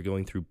continua, you're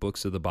going through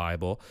books of the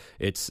Bible.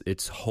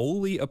 It's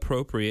wholly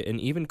appropriate and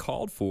even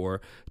called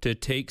for to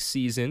take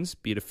seasons,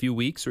 be it a few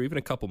weeks or even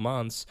a couple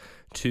months,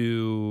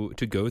 to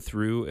go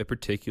through a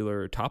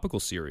particular topical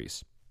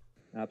series.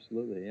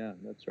 Absolutely, yeah,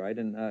 that's right.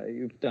 And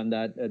you've done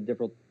that at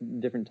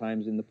different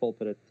times in the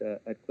pulpit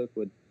at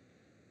Cliffwood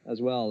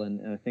as well.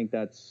 And I think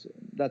that's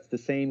the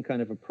same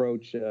kind of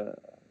approach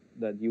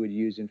that you would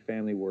use in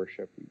family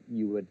worship.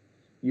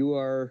 You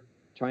are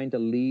trying to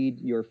lead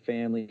your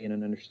family in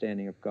an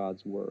understanding of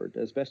God's word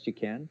as best you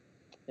can.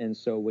 And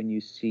so when you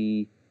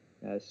see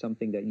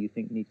something that you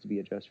think needs to be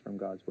addressed from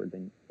God's word,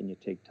 then you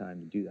take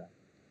time to do that.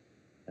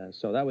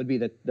 So that would be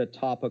the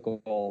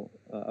topical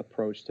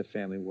approach to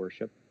family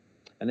worship.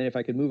 And then if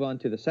I could move on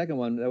to the second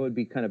one, that would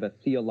be kind of a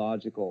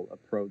theological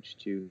approach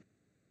to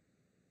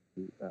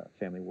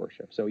family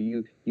worship. So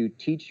you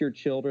teach your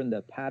children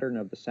the pattern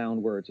of the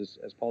sound words,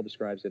 as Paul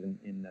describes it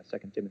in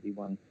 2 Timothy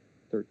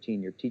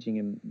 1:13. You're teaching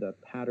him the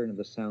pattern of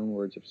the sound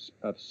words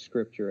of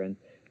Scripture. And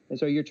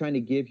so you're trying to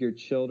give your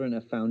children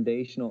a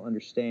foundational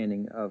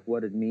understanding of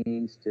what it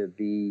means to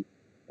be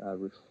a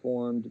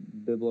Reformed,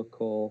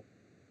 biblical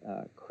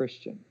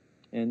Christian.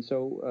 And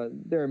so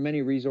there are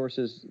many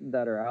resources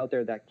that are out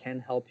there that can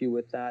help you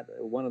with that.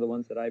 One of the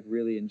ones that I've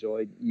really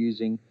enjoyed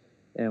using,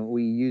 and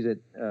we use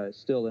it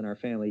still in our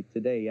family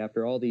today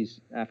after all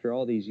these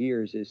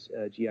years, is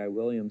G.I.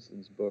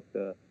 Williamson's book,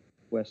 The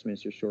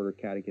Westminster Shorter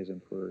Catechism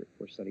for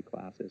Study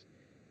Classes.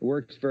 It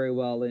works very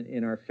well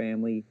in our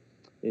family.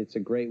 It's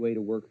a great way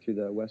to work through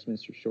the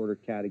Westminster Shorter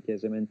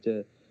Catechism and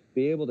to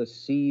be able to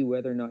see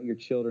whether or not your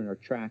children are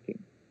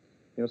tracking.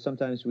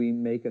 Sometimes we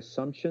make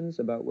assumptions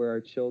about where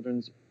our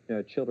children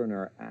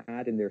are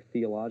at in their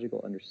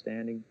theological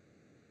understanding,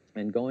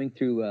 and going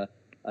through a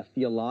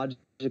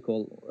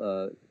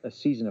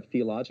season of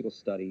theological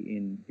study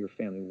in your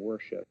family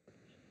worship,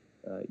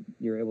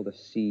 you're able to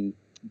see,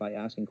 by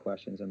asking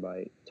questions and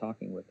by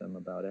talking with them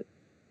about it,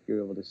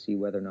 you're able to see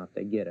whether or not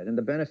they get it. And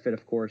the benefit,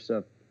 of course,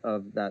 of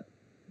that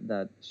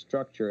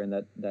structure and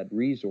that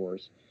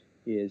resource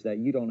is that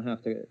you don't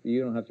have to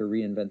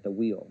reinvent the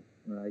wheel.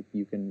 Right?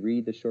 You can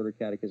read the Shorter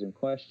Catechism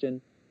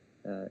question.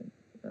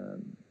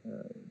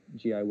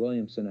 G.I.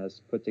 Williamson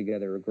has put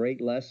together a great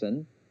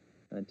lesson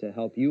to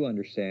help you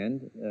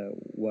understand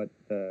what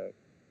the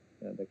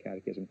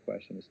Catechism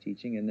question is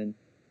teaching, and then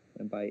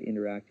by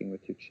interacting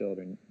with your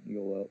children,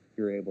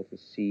 you're able to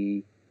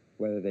see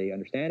whether they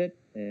understand it,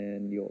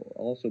 and you'll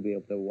also be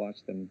able to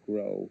watch them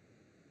grow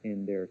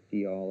in their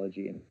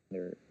theology and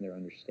their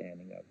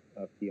understanding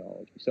of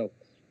theology. So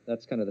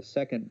that's kind of the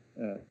second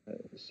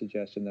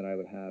suggestion that I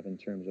would have in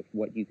terms of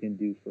what you can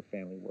do for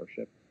family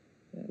worship.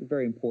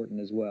 Very important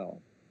as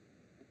well.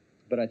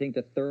 But I think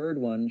the third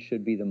one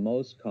should be the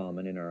most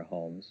common in our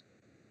homes,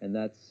 and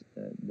that's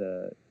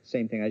the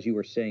same thing as you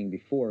were saying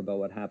before about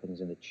what happens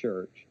in the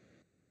church,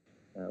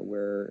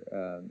 where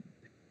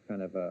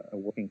kind of a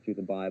working through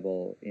the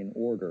Bible in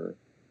order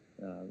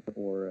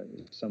or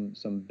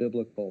some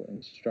biblical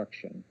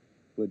instruction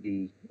would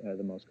be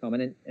the most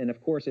common. And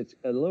of course, it's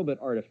a little bit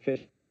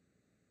artificial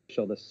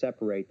to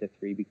separate the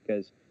three,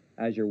 because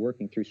as you're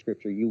working through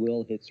Scripture, you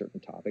will hit certain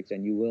topics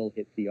and you will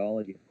hit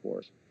theology, of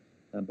course.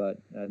 But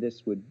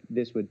this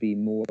would be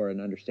more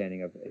an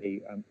understanding of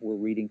we're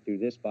reading through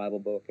this Bible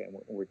book and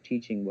we're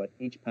teaching what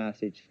each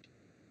passage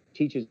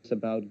teaches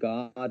about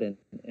God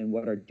and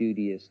what our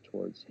duty is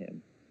towards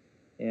Him.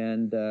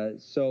 And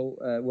so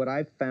what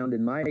I've found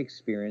in my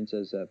experience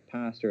as a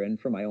pastor and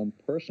from my own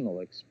personal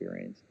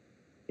experience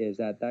is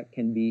that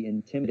can be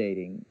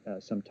intimidating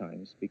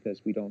sometimes,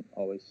 because we don't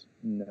always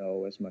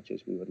know as much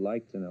as we would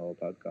like to know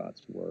about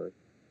God's Word.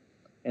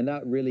 And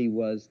that really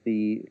was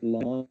the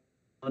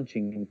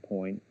launching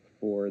point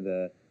for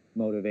the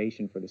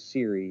motivation for the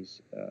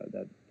series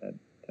that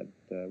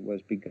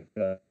was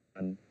begun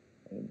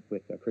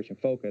with Christian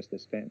Focus,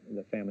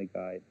 the family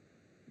guide,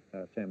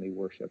 family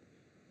worship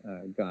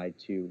guide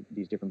to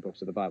these different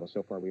books of the Bible.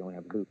 So far, we only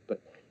have Luke,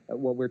 but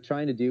what we're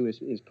trying to do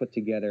is put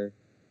together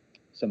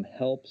some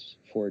helps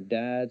for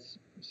dads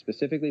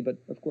specifically, but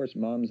of course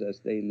moms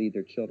as they lead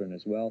their children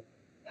as well.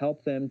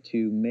 Help them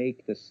to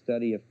make the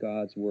study of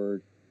God's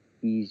Word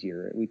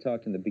easier. We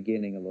talked in the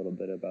beginning a little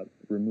bit about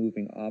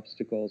removing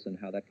obstacles and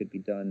how that could be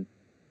done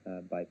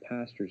by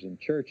pastors in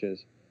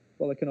churches.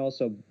 Well, it can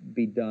also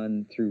be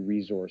done through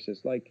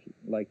resources like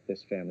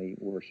this family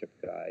worship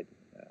guide,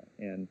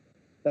 and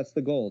that's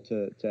the goal,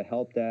 to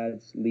help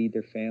dads lead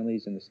their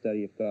families in the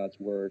study of God's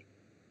Word.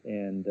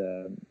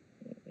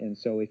 And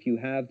so if you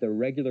have the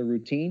regular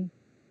routine,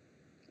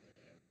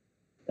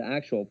 the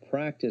actual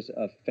practice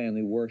of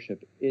family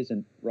worship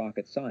isn't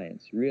rocket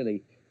science.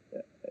 Really,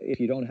 if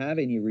you don't have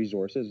any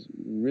resources,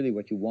 really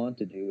what you want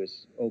to do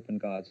is open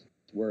God's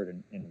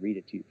Word and read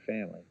it to your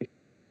family.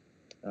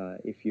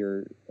 If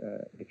you're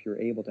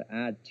able to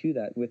add to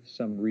that with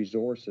some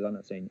resources, I'm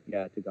not saying you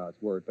add to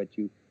God's Word, but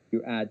you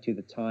add to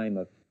the time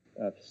of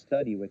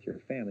study with your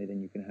family,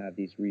 then you can have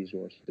these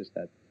resources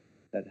that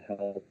that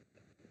help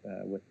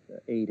with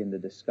aid in the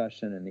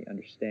discussion and the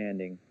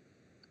understanding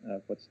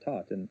of what's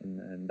taught,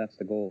 and that's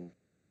the goal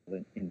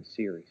in the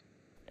series.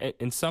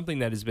 And something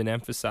that has been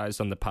emphasized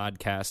on the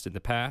podcast in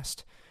the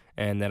past,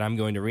 and that I'm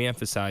going to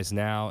reemphasize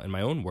now in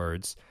my own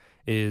words,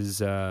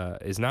 is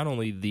not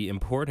only the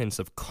importance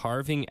of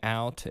carving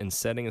out and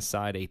setting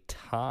aside a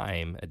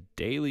time, a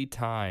daily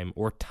time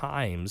or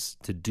times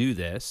to do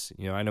this.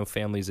 You know, I know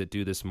families that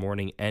do this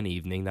morning and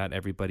evening. Not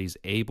everybody's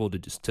able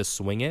to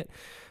swing it.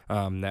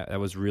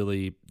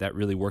 That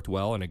really worked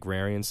well in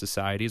agrarian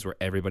societies where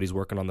everybody's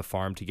working on the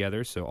farm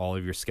together, so all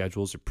of your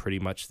schedules are pretty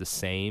much the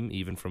same,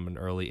 even from an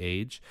early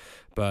age.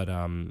 But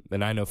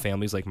and I know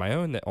families like my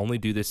own that only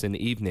do this in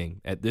the evening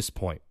at this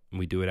point. And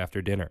we do it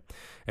after dinner.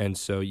 And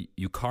so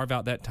you carve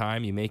out that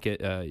time, you make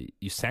it,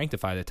 you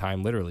sanctify the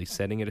time, literally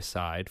setting it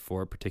aside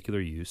for a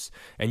particular use,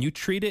 and you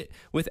treat it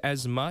with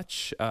as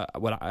much,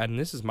 and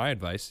this is my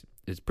advice,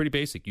 it's pretty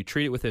basic. You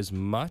treat it with as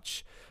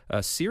much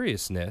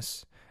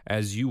seriousness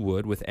as you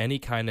would with any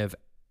kind of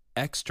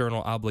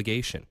external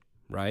obligation,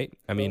 right?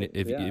 I mean,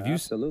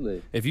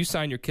 if you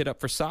sign your kid up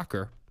for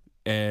soccer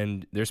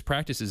and there's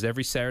practices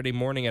every Saturday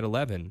morning at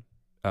 11,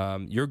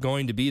 you're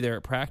going to be there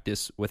at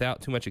practice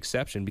without too much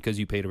exception because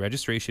you paid a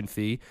registration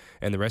fee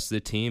and the rest of the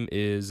team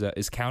is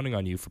counting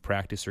on you for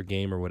practice or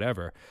game or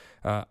whatever.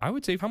 I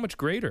would say, how much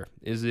greater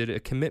is it a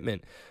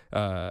commitment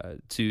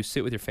to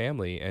sit with your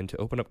family and to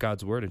open up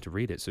God's Word and to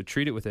read it? So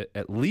treat it with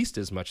at least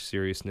as much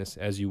seriousness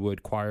as you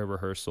would choir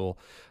rehearsal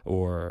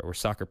or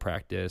soccer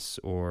practice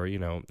or, you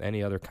know,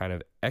 any other kind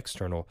of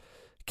external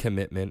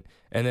commitment.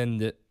 And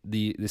then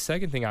the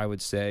second thing I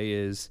would say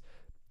is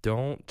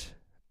don't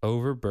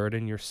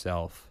overburden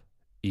yourself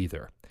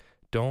either.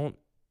 Don't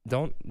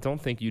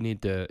think you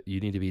need to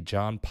be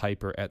John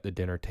Piper at the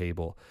dinner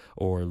table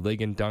or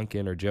Ligon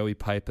Duncan or Joey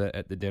Pipa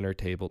at the dinner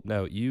table.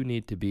 No, you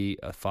need to be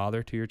a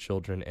father to your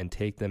children and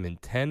take them in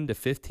 10 to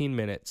 15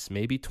 minutes,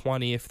 maybe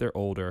 20 if they're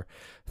older,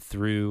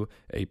 through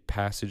a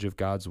passage of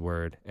God's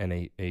Word and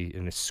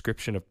an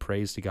ascription of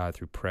praise to God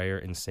through prayer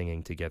and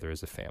singing together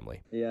as a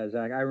family. Yeah,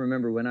 Zach, I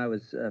remember when I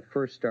was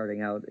first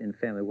starting out in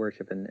family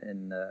worship,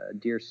 and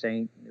dear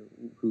Saint,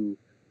 who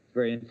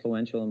very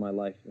influential in my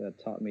life,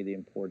 taught me the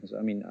importance.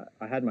 I mean,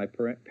 I had my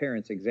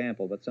parents'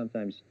 example, but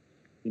sometimes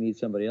you need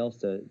somebody else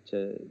to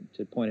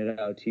point it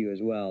out to you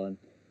as well.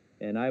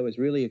 And I was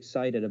really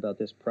excited about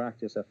this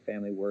practice of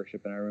family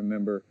worship. And I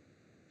remember,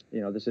 you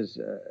know, this is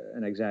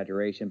an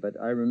exaggeration, but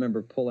I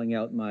remember pulling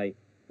out my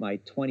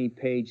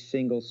 20-page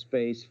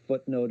single-space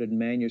footnoted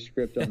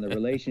manuscript on the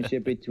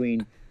relationship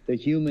between the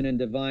human and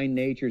divine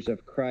natures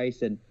of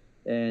Christ.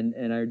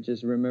 And I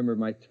just remember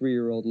my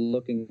 3-year-old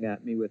looking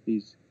at me with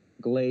these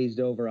glazed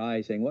over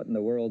eyes saying, what in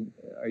the world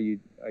are you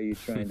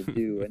trying to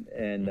do?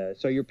 And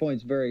so your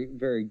point's very,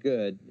 very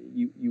good.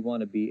 You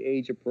want to be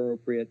age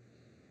appropriate.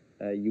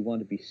 You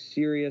want to be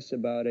serious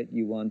about it.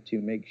 You want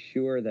to make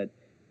sure that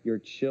your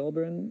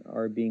children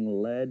are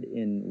being led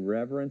in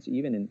reverence,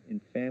 even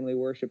in family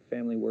worship.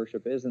 Family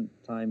worship isn't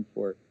time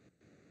for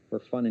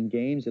fun and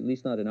games, at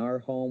least not in our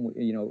home.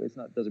 You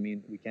know, doesn't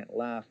mean we can't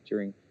laugh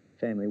during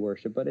family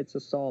worship, but it's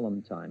a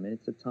solemn time, and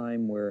it's a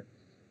time where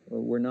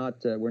we're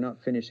not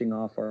finishing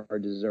off our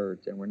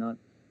dessert, and we're not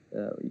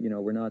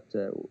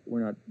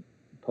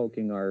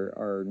poking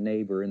our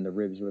neighbor in the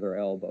ribs with our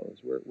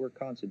elbows. We're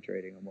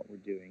concentrating on what we're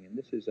doing, and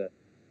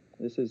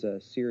this is a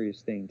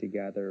serious thing to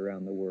gather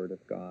around the Word of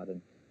God,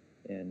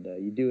 and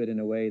you do it in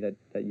a way that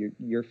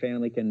your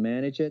family can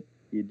manage it.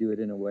 You do it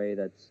in a way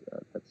that's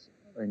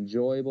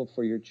enjoyable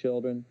for your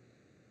children,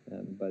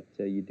 but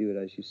you do it,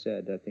 as you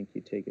said. I think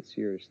you take it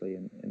seriously,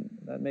 and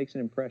that makes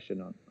an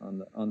impression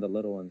on the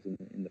little ones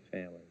in the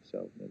family.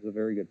 So that's a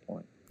very good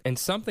point. And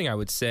something I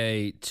would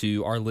say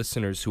to our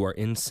listeners who are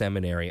in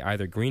seminary,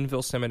 either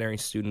Greenville Seminary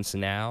students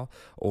now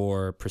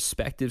or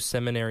prospective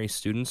seminary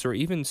students or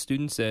even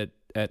students at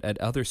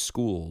other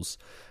schools,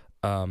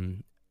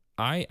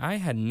 I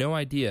had no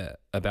idea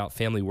about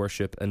family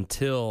worship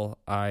until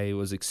I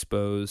was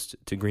exposed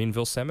to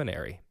Greenville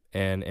Seminary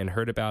and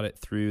heard about it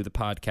through the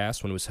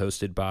podcast when it was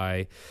hosted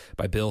by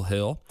Bill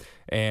Hill,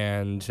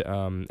 and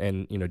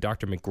you know,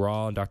 Dr.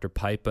 McGraw and Dr.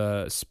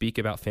 Pipa speak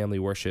about family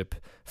worship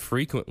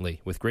frequently,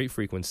 with great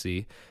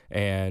frequency.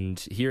 And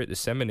here at the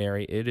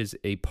seminary, it is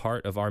a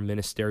part of our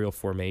ministerial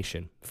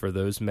formation for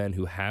those men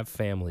who have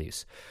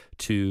families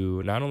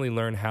to not only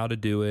learn how to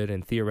do it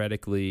and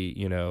theoretically,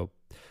 you know,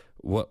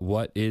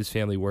 what is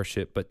family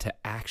worship, but to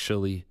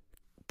actually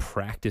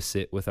practice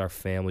it with our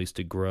families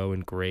to grow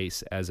in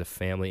grace as a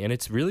family. And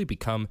it's really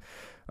become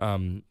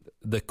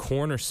the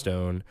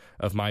cornerstone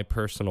of my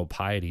personal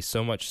piety,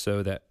 so much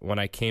so that when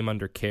I came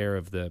under care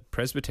of the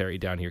presbytery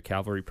down here,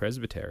 Calvary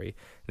Presbytery,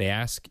 they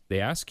ask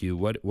you,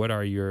 what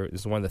are your,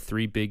 this is one of the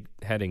 3 big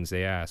headings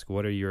they ask,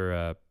 what are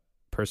your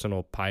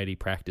personal piety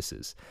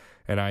practices?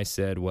 And I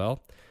said,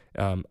 well,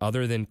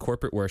 other than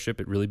corporate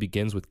worship, it really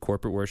begins with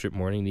corporate worship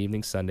morning and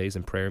evening Sundays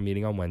and prayer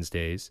meeting on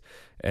Wednesdays.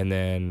 And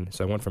then,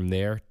 so I went from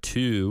there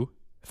to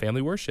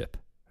family worship.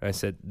 And I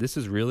said, this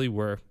is really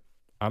where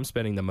I'm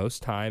spending the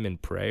most time in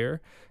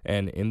prayer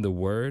and in the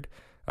Word.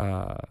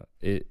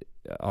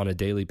 on a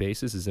daily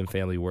basis is in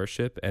family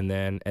worship, and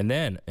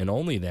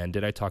only then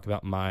did I talk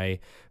about my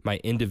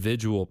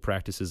individual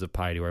practices of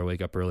piety, where I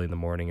wake up early in the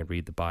morning and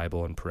read the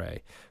Bible and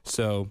pray.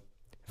 So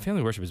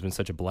family worship has been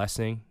such a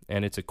blessing,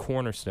 and it's a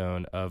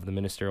cornerstone of the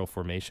ministerial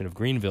formation of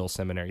Greenville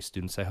Seminary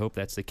students. I hope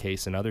that's the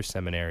case in other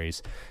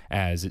seminaries,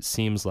 as it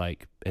seems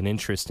like an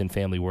interest in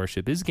family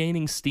worship is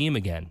gaining steam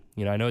again.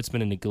 I know it's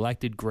been a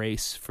neglected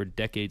grace for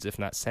decades, if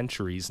not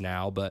centuries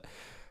now, but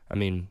I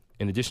mean,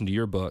 in addition to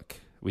your book,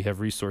 we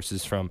have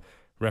resources from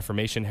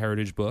Reformation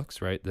Heritage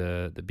Books, right?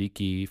 The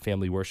Beeke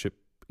Family Worship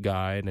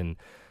Guide, and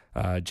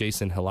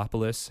Jason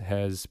Helopoulos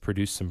has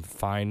produced some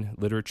fine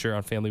literature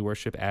on family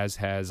worship, as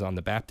has, on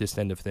the Baptist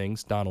end of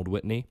things, Donald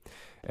Whitney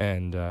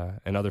and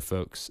other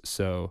folks.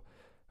 So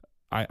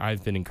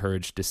I've been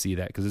encouraged to see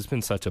that, because it's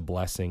been such a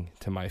blessing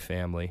to my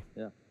family.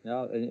 Yeah,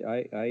 no,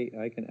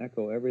 I can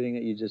echo everything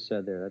that you just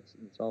said there.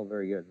 It's all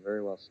very good,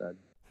 very well said.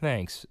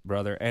 Thanks,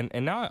 brother. And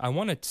now I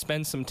want to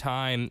spend some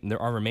time,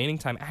 our remaining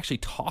time, actually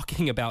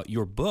talking about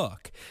your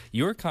book,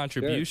 your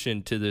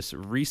contribution to this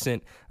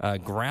recent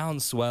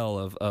groundswell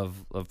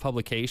of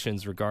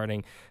publications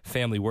regarding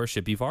family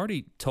worship. You've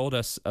already told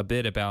us a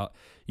bit about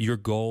your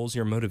goals,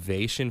 your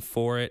motivation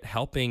for it,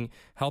 helping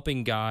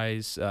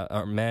guys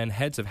or men,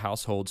 heads of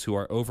households who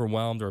are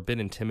overwhelmed or a bit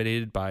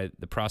intimidated by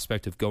the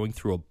prospect of going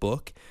through a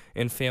book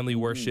in family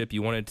worship.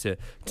 You wanted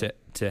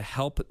to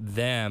help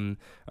them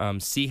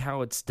see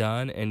how it's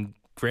done and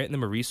grant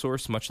them a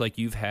resource, much like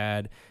you've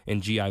had in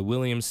G.I.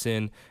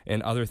 Williamson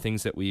and other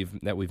things that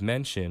we've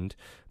mentioned.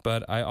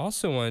 But I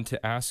also wanted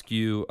to ask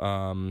you,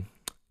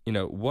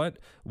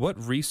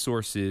 what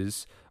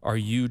resources are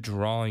you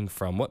drawing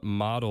from? What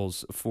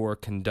models for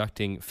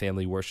conducting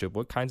family worship?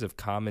 What kinds of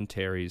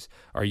commentaries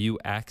are you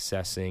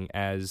accessing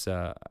as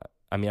I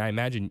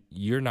imagine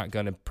you're not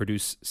going to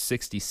produce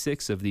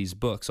 66 of these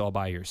books all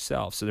by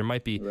yourself. So there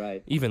might be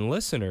even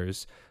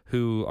listeners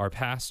who are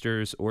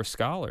pastors or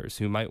scholars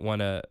who might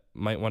want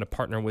to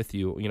partner with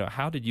you.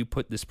 How did you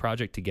put this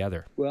project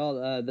together? Well,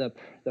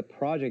 the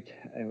project,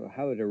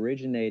 how it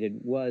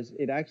originated was,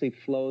 it actually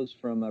flows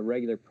from a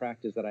regular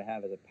practice that I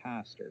have as a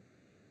pastor.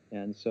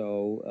 And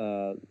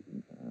so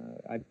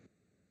I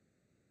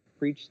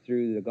preached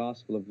through the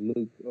Gospel of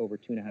Luke over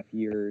 2.5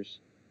 years.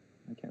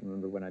 I can't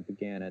remember when I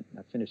began it.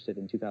 I finished it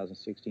in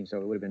 2016, so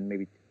it would have been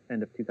maybe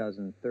end of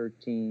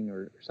 2013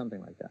 or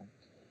something like that.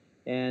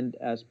 And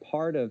as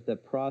part of the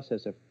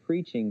process of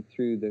preaching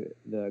through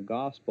the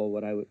gospel,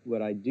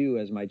 what I do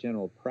as my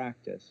general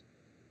practice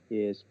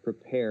is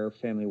prepare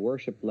family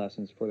worship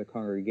lessons for the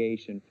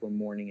congregation for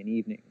morning and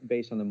evening,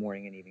 based on the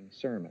morning and evening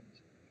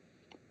sermons.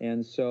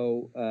 And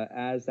so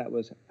as that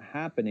was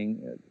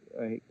happening,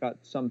 I got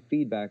some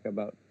feedback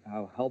about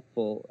how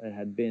helpful it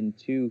had been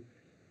to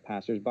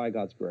pastors, by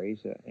God's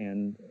grace,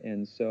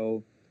 and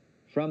so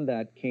from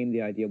that came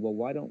the idea, well,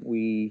 why don't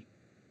we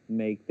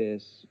make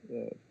this,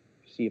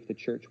 see if the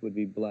church would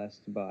be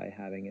blessed by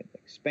having it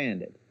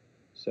expanded.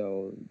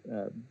 So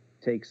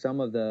take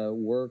some of the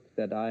work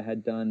that I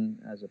had done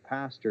as a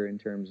pastor in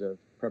terms of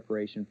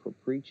preparation for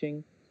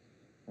preaching,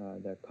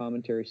 the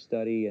commentary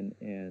study and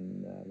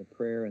the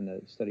prayer and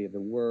the study of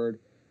the Word,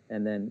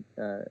 and then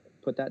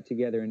put that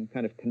together in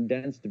kind of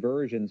condensed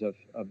versions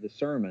of the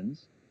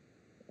sermons,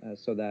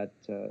 so that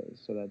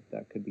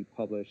could be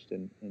published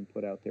and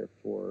put out there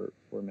for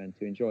men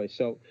to enjoy.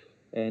 So,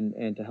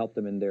 and to help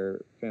them in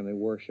their family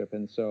worship.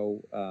 And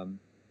so,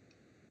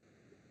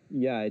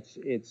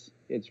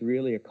 it's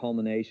really a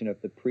culmination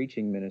of the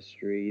preaching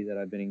ministry that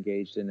I've been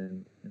engaged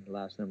in the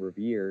last number of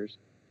years.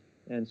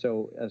 And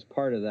so, as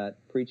part of that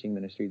preaching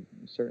ministry,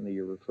 certainly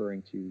you're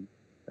referring to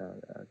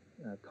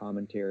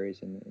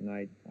commentaries, and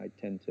I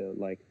tend to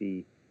like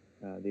the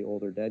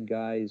older dead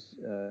guys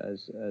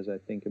as I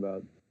think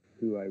about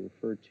who I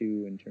refer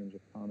to in terms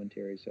of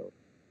commentary. So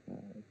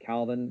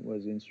Calvin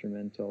was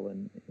instrumental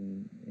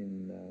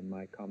in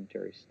my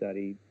commentary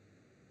study,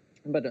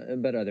 but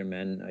other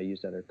men, I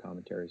used other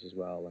commentaries as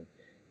well,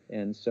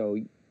 and so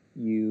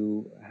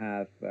you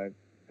have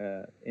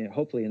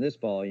hopefully in this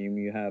volume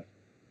you have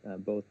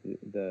both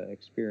the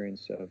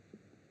experience of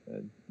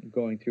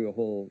going through a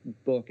whole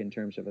book in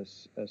terms of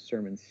a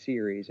sermon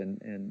series,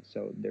 and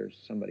so there's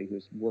somebody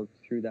who's worked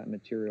through that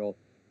material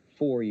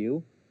for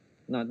you.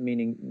 Not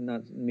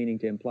meaning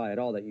to imply at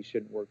all that you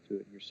shouldn't work through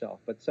it yourself,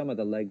 but some of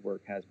the legwork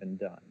has been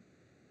done,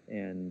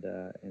 and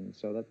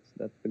so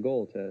that's the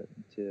goal, to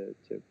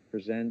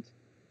present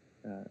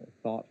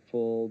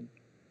thoughtful,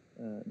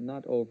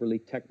 not overly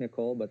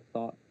technical, but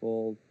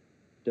thoughtful,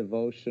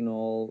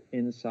 devotional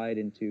insight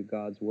into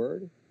God's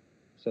Word,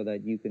 so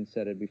that you can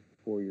set it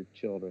before your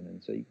children,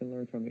 and so you can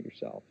learn from it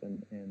yourself,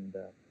 and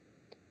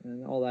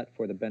all that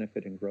for the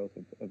benefit and growth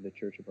of the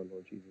Church of our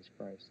Lord Jesus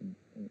Christ,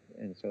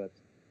 and so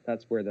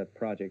that's where the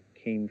project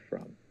came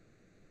from.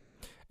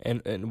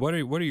 And what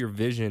are your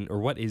vision, or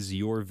what is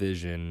your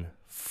vision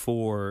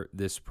for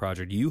this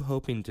project? Are you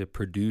hoping to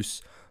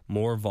produce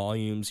more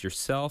volumes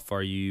yourself?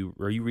 Are you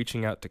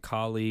reaching out to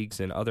colleagues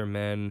and other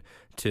men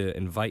to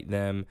invite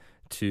them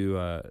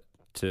to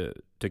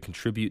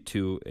contribute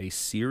to a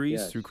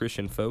series through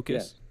Christian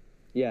Focus?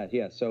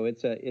 Yeah. So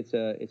it's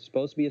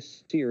supposed to be a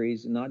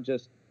series, not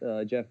just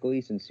Jeff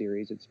Gleason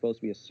series. It's supposed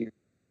to be a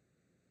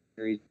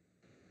series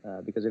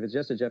because if it's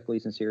just a Jeff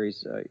Gleason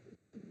series,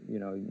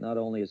 not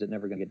only is it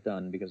never going to get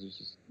done because there's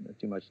just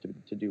too much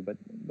to do, but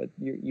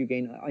you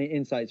gain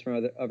insights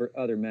from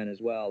other men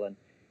as well.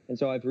 And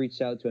so I've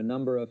reached out to a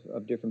number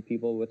of different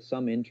people with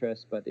some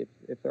interest. But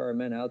if there are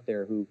men out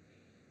there who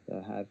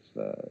have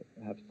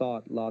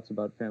thought lots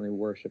about family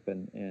worship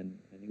and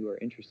who are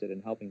interested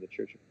in helping the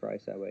Church of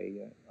Christ that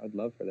way, I'd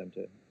love for them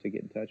to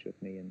get in touch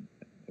with me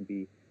and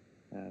be.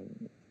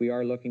 We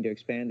are looking to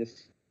expand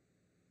this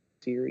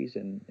series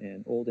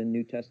and Old and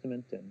New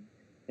Testament,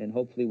 and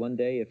hopefully one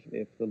day,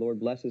 if the Lord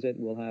blesses it,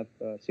 we'll have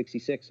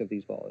 66 of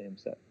these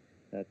volumes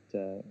that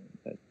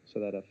so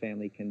that a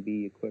family can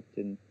be equipped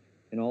in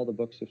all the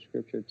books of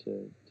Scripture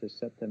to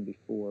set them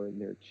before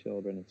their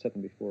children and set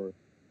them before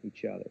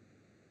each other.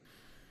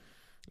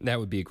 That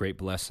would be a great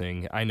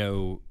blessing. I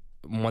know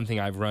one thing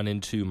I've run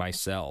into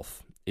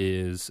myself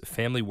is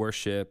family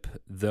worship,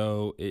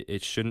 though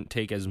it shouldn't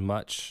take as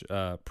much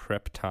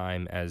prep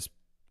time as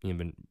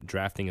even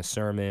drafting a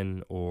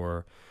sermon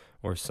or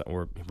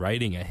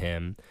writing a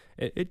hymn.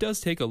 It does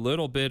take a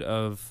little bit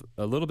of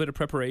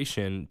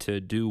preparation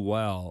to do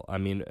well. I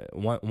mean,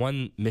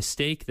 one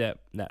mistake that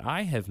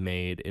I have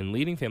made in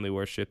leading family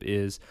worship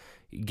is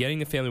getting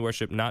the family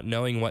worship not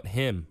knowing what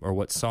hymn or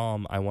what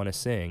psalm I want to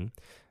sing,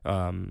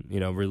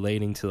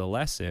 relating to the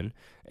lesson.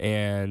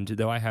 And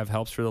though I have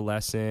helps for the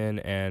lesson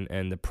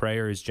and the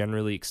prayer is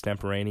generally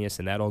extemporaneous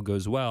and that all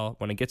goes well,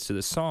 when it gets to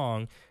the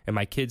song and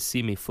my kids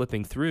see me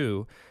flipping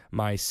through,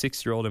 my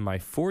 6-year-old and my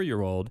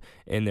 4-year-old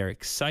in their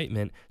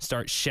excitement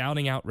start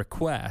shouting out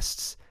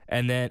requests.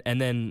 And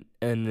then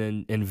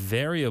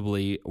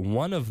invariably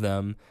one of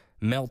them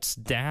melts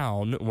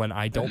down when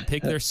I don't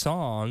pick their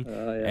song.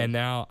 And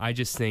now I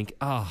just think,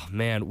 oh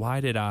man,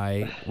 why did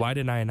I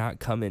not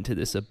come into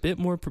this a bit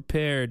more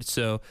prepared?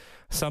 So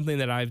something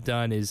that I've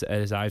done is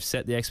I've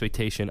set the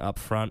expectation up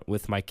front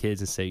with my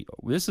kids and say,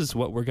 this is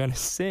what we're going to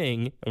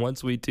sing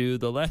once we do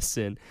the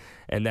lesson.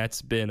 And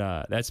that's been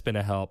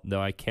a help,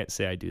 though I can't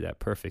say I do that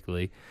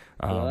perfectly.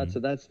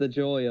 That's the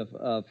joy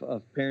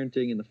of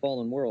parenting in the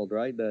fallen world,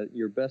 right? That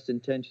your best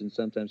intentions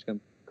sometimes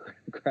come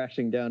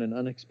crashing down in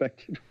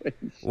unexpected ways.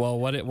 Well,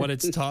 what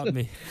it's taught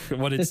me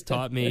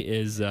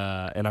is,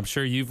 and I'm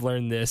sure you've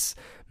learned this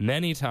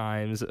many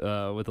times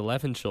with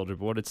 11 children,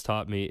 but what it's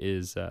taught me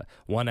is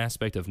one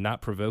aspect of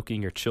not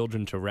provoking your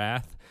children to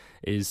wrath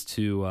is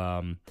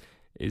to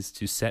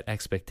set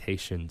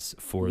expectations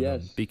for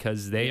them,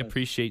 because they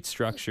appreciate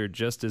structure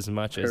just as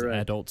much as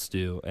adults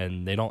do,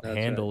 and they don't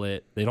handle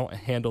it. They don't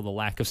handle the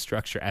lack of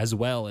structure as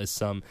well as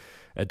some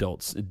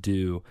adults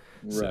do.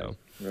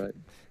 Right.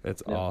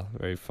 That's all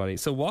very funny.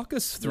 So walk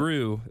us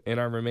through, in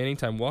our remaining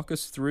time, one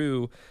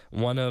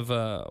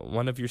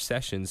of your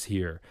sessions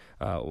here.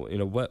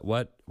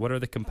 What are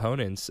the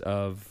components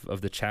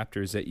of the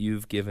chapters that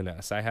you've given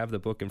us? I have the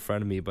book in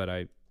front of me,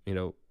 but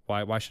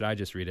why should I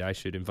just read it? I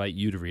should invite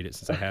you to read it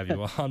since I have you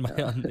on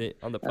the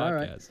podcast. All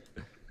right.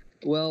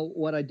 Well,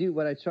 what I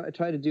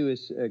try to do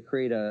is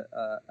create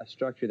a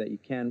structure that you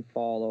can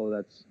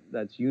follow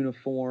that's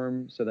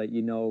uniform, so that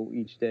you know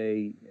each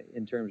day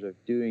in terms of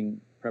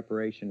doing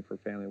preparation for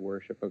family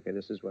worship. Okay,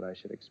 this is what I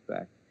should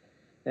expect,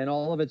 and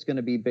all of it's going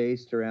to be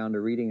based around a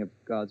reading of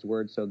God's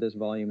Word. So this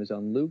volume is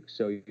on Luke,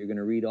 so you're going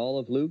to read all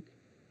of Luke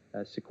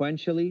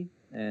sequentially,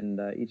 and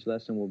each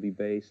lesson will be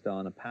based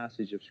on a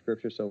passage of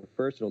Scripture. So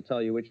first, it'll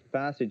tell you which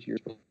passage you're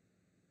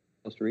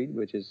supposed to read,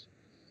 which is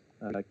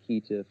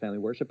key to family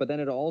worship. But then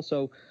it'll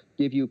also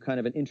give you kind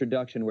of an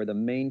introduction where the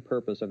main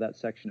purpose of that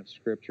section of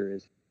Scripture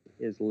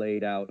is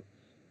laid out,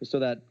 so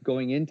that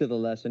going into the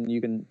lesson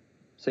you can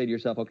say to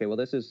yourself, okay, well,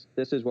 this is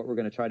what we're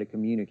going to try to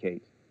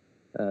communicate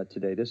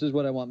today. This is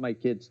what I want my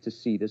kids to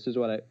see. This is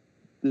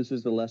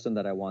the lesson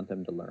that I want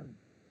them to learn.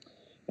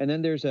 And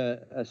then there's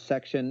a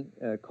section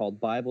called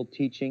Bible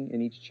teaching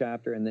in each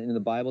chapter. And then in the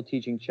Bible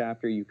teaching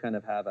chapter, you kind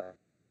of have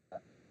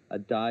a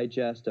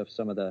digest of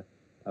some of the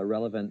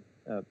relevant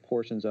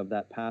portions of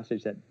that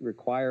passage that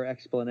require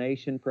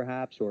explanation,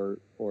 perhaps, or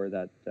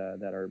that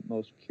are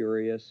most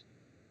curious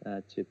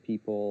to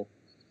people.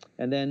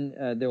 And then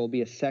there will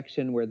be a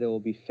section where there will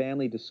be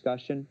family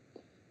discussion.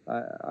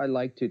 I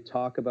like to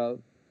talk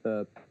about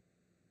the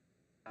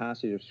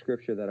passage of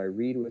Scripture that I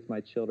read with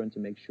my children to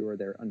make sure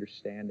they're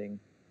understanding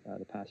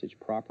the passage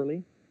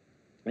properly.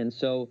 And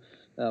so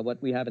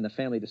what we have in the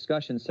family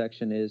discussion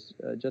section is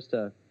just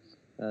a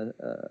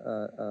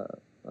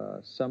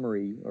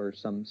summary or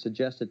some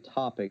suggested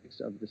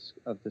topics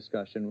of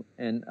discussion,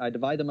 and I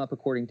divide them up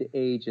according to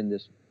age in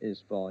this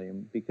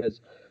volume,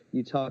 because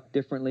you talk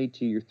differently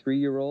to your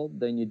 3-year-old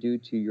than you do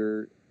to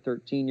your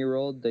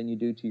 13-year-old than you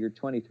do to your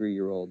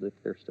 23-year-old if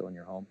they're still in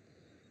your home,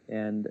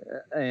 and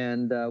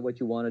what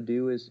you want to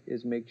do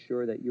is make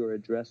sure that you're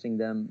addressing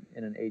them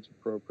in an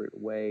age-appropriate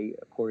way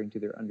according to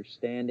their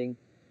understanding.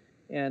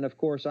 And of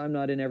course, I'm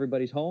not in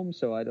everybody's home,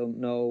 so I don't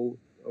know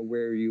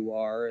where you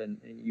are, and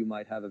you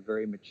might have a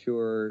very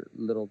mature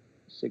little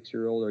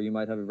 6-year-old, or you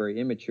might have a very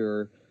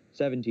immature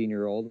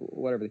 17-year-old,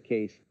 whatever the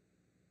case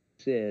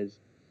is,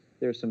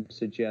 there's some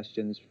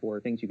suggestions for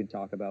things you can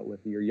talk about with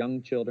your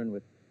young children,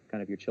 with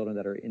kind of your children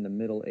that are in the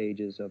middle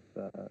ages of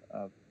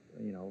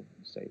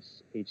say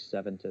age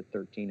 7 to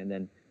 13, and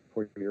then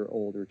for your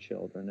older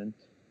children.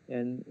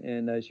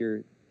 And as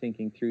you're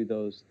thinking through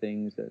those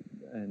things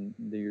and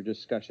your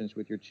discussions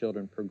with your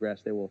children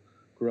progress, they will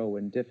grow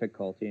in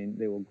difficulty, and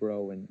they will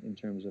grow in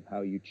terms of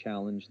how you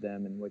challenge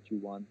them and what you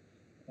want,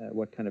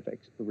 what kind of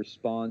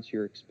response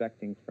you're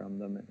expecting from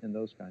them, and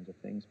those kinds of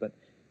things. But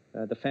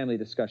the family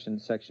discussion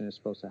section is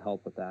supposed to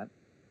help with that.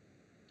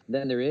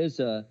 Then there is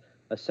a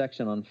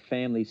section on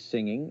family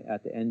singing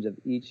at the end of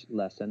each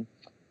lesson.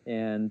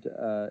 And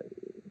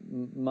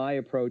my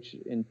approach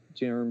in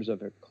terms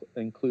of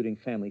including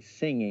family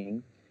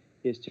singing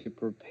is to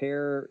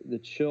prepare the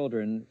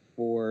children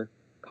for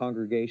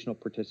congregational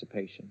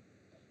participation.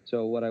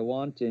 So what I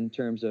want in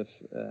terms of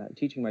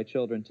teaching my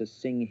children to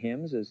sing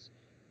hymns is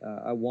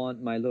I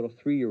want my little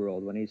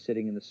 3-year-old, when he's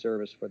sitting in the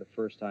service for the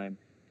first time,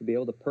 to be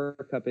able to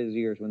perk up his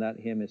ears when that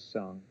hymn is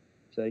sung,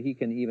 so that he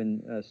can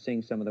even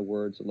sing some of the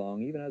words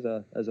along, even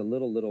as a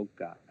little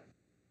guy.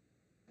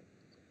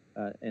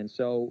 And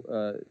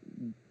so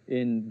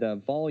in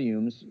the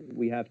volumes,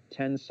 we have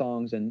 10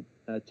 songs and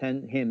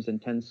 10 hymns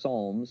and 10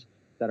 psalms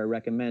that are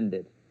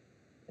recommended.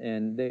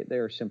 And they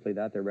are simply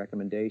that. They're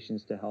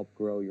recommendations to help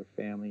grow your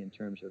family in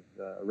terms of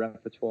a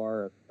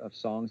repertoire of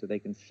songs that they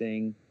can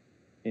sing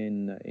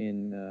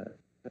in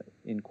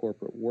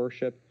corporate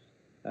worship.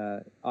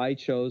 I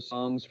chose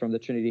songs from the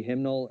Trinity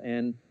Hymnal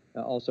and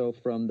also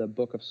from the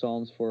Book of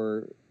Psalms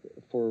for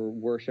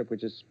worship,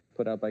 which is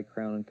put out by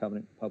Crown and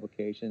Covenant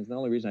Publications. And the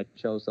only reason I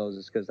chose those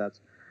is because that's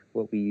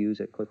what we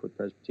use at Cliffwood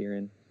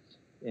Presbyterian.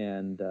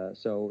 And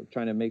so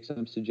trying to make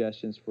some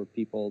suggestions for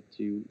people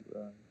to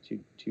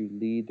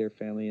lead their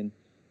family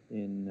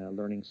in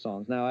learning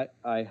songs. Now,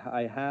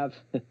 I have,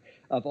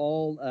 of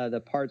all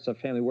the parts of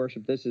family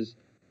worship, this is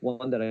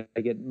one that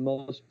I get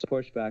most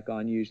pushback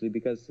on usually,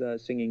 because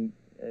singing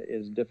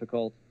is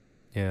difficult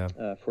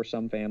for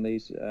some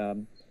families.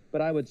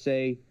 But I would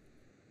say,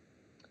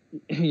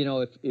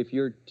 if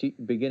you're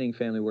beginning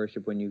family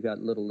worship when you've got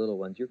little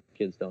ones, your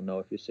kids don't know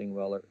if you sing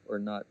well or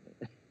not.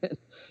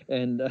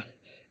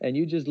 And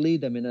you just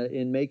lead them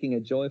in making a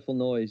joyful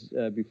noise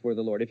before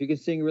the Lord. If you can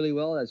sing really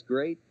well, that's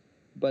great.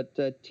 But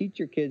teach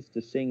your kids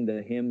to sing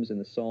the hymns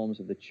and the psalms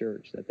of the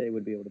church, that they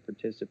would be able to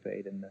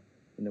participate in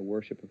the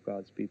worship of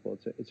God's people.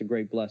 It's a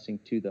great blessing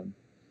to them.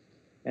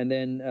 And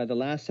then the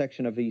last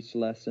section of each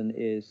lesson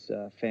is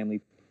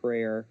family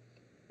prayer.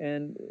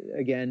 And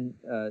again,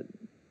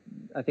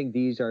 I think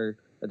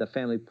the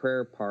family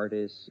prayer part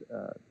is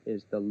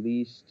the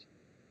least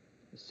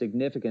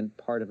significant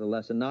part of the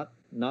lesson.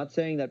 Not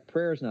saying that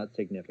prayer is not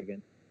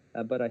significant,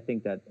 but I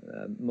think that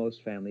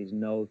most families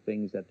know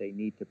things that they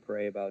need to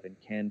pray about and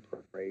can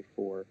pray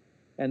for.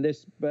 And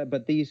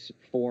but these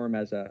form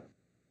as a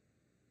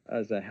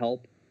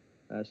help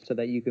so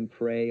that you can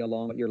pray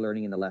along what you're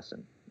learning in the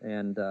lesson.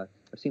 And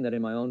I've seen that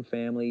in my own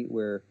family,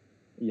 where,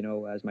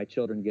 as my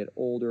children get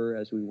older,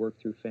 as we work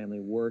through family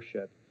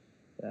worship,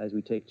 as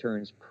we take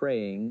turns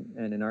praying,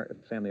 and in our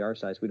family our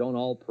size, we don't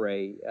all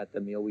pray at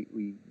the meal.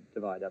 We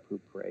divide up who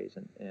prays,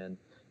 and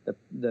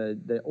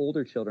the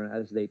older children,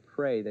 as they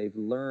pray, they've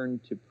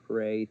learned to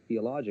pray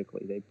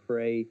theologically. They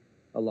pray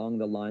along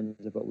the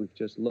lines of what we've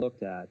just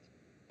looked at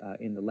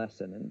in the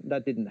lesson, and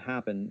that didn't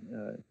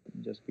happen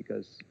just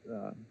because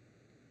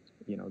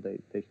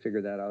they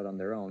figured that out on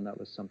their own. That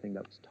was something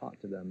that was taught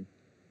to them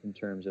in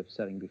terms of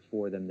setting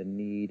before them the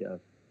need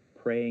of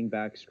praying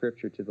back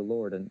Scripture to the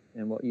Lord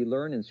and what you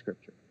learn in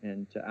Scripture,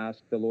 and to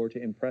ask the Lord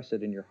to impress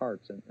it in your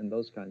hearts and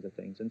those kinds of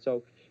things. And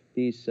so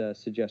these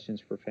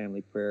suggestions for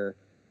family prayer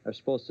are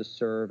supposed to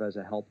serve as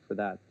a help for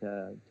that,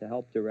 to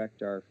help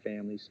direct our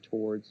families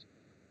towards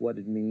what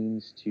it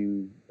means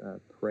to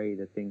pray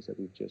the things that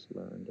we've just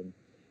learned.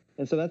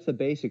 And so that's the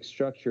basic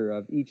structure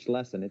of each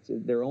lesson.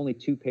 There are only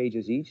 2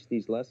 pages each,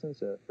 these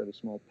lessons, fairly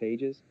small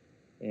pages,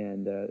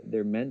 and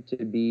they're meant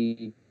to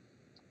be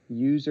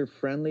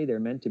user-friendly. They're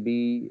meant to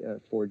be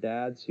for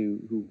dads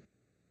who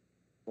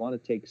want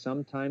to take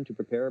some time to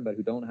prepare, but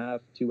who don't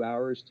have 2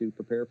 hours to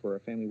prepare for a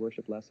family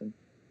worship lesson.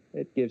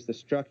 It gives the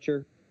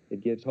structure.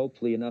 It gives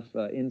hopefully enough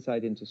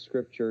insight into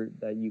Scripture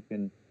that you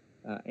can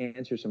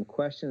answer some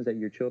questions that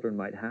your children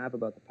might have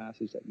about the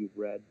passage that you've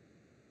read.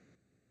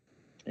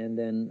 And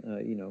then,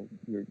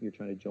 you're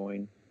trying to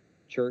join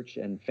church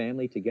and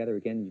family together.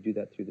 Again, you do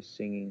that through the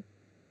singing.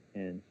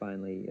 And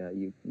finally,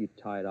 you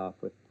tie it off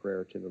with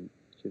prayer to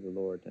the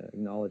Lord,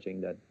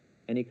 acknowledging that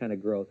any kind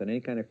of growth and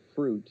any kind of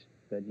fruit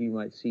that you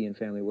might see in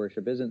family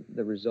worship isn't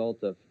the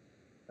result of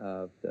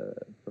the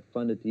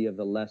profundity of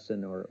the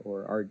lesson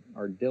or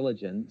our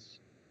diligence,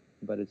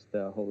 but it's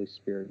the Holy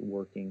Spirit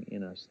working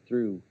in us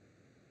through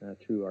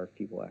our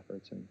feeble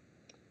efforts.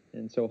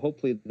 And so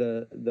hopefully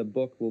the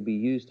book will be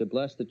used to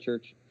bless the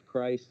Church of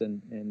Christ,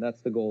 and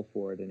that's the goal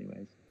for it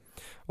anyways.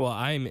 Well,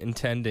 I'm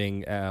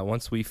intending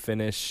once we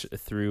finish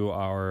through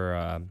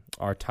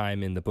our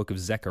time in the book of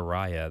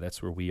Zechariah,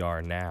 that's where we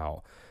are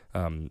now.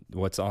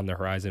 What's on the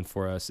horizon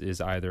for us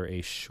is either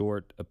a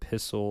short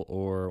epistle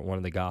or one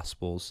of the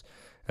Gospels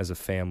as a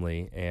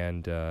family.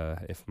 And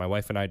if my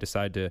wife and I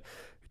decide to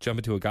jump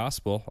into a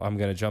gospel, I'm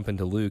going to jump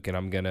into Luke, and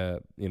I'm going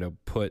to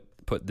put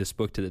this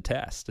book to the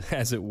test,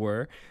 as it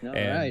were. All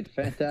right,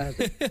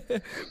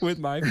 fantastic. With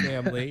my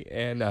family,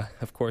 and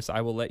of course,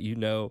 I will let you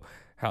know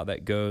how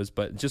that goes.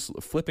 But just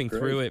flipping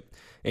through it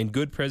in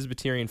good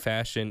Presbyterian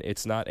fashion,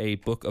 it's not a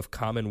book of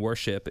common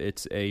worship.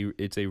 It's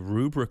a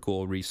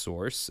rubrical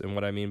resource, and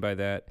what I mean by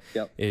that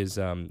is,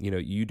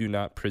 you do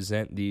not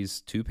present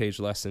these 2-page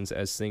lessons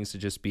as things to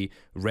just be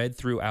read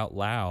through out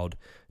loud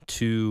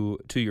to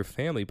your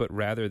family, but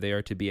rather they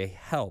are to be a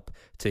help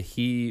to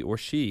he or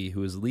she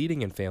who is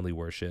leading in family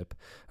worship.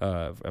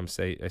 I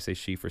say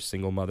she for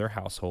single mother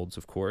households,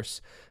 of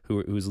course,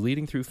 who is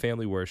leading through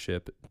family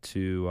worship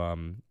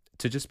to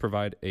just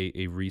provide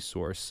a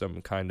resource,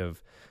 some kind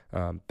of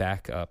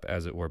backup,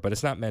 as it were. But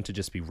it's not meant to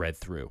just be read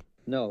through.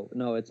 No,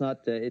 it's not.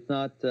 It's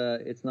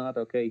not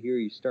okay. Here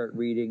you start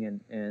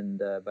reading, and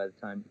by the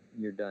time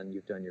you're done,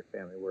 you've done your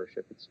family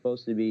worship. It's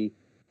supposed to be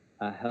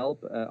a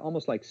help,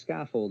 almost like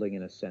scaffolding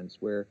in a sense,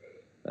 where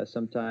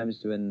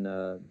sometimes when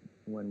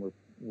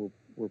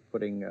we're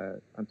putting,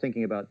 I'm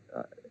thinking about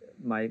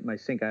my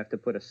sink. I have to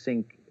put a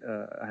sink.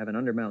 I have an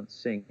undermount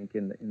sink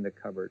in the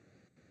cupboard,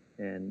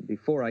 and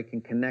before I can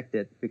connect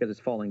it, because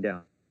it's falling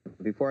down,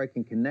 before I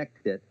can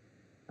connect it,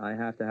 I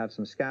have to have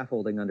some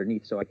scaffolding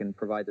underneath so I can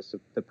provide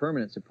the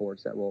permanent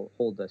supports that will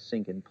hold the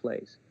sink in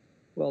place.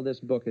 Well, this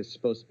book is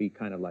supposed to be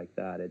kind of like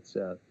that. It's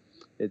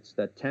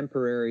that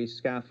temporary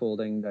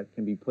scaffolding that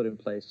can be put in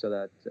place so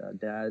that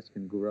dads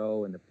can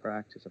grow in the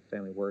practice of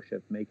family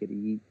worship, make it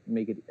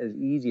as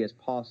easy as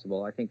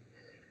possible. I think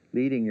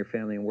leading your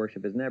family in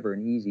worship is never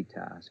an easy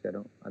task. I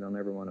don't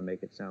ever want to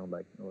make it sound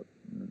like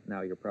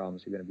now your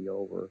problems are going to be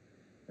over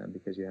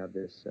because you have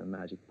this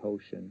magic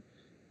potion.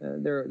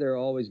 There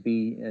will always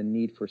be a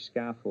need for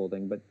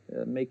scaffolding, but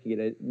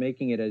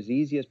making it as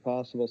easy as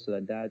possible so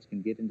that dads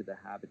can get into the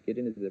habit, get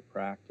into the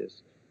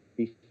practice,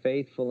 be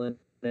faithful in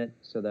it,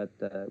 so that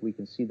we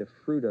can see the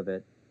fruit of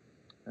it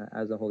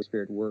as the Holy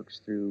Spirit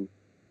works through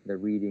the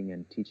reading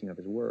and teaching of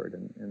His Word,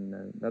 and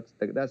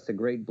that's the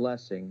great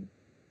blessing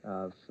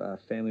of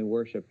family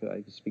worship.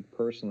 I can speak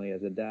personally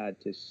as a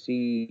dad to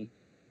see.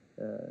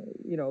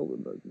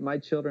 My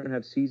children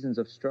have seasons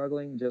of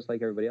struggling, just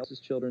like everybody else's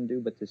children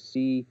do, but to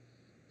see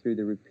through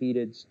the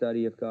repeated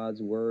study of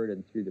God's Word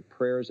and through the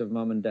prayers of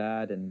mom and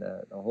dad and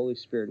the Holy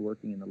Spirit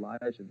working in the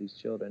lives of these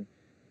children,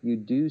 you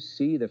do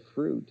see the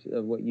fruit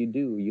of what you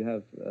do. You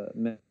have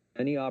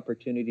many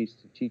opportunities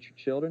to teach your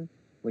children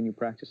when you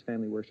practice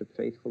family worship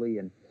faithfully,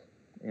 and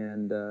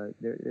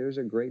there's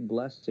a great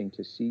blessing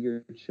to see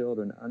your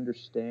children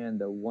understand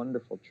the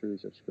wonderful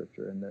truths of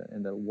Scripture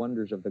and the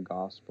wonders of the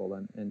gospel,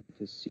 and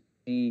to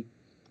see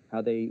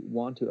how they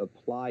want to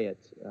apply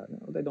it.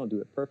 They don't do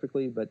it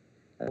perfectly, but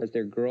as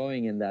they're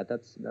growing in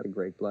that's a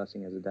great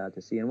blessing as a dad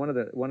to see. And one of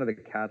the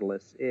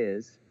catalysts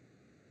is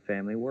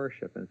family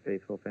worship and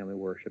faithful family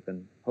worship,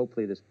 and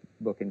hopefully this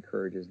book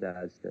encourages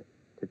dads to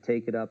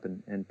take it up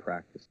and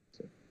practice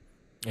it.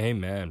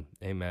 Amen.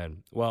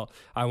 Well,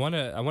 I want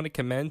to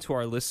commend to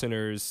our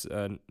listeners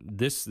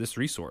this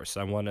resource.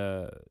 I want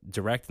to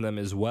direct them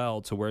as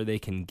well to where they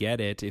can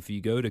get it. If you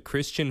go to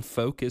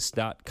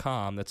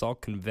ChristianFocus.com, that's all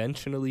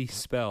conventionally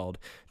spelled,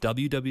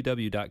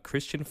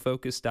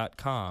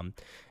 www.ChristianFocus.com,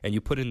 and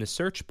you put in the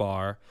search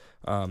bar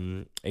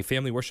a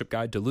family worship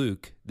guide to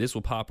Luke, this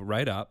will pop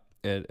right up.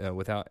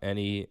 Without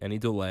any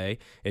delay.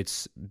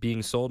 It's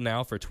being sold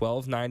now for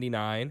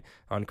 $12.99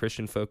 on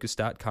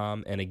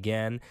ChristianFocus.com, and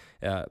again,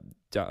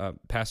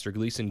 Pastor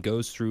Gleason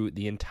goes through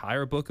the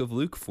entire book of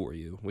Luke for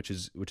you, which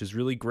is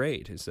really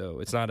great.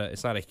 So it's not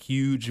a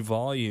huge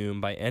volume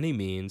by any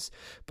means,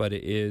 but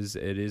it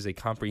is a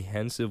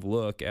comprehensive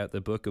look at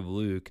the book of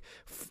Luke,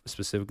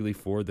 specifically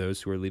for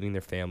those who are leading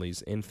their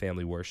families in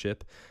family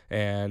worship.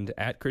 And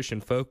at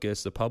Christian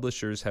Focus, the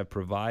publishers have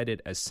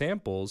provided as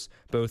samples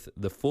both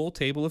the full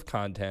table of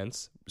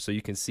contents, so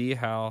you can see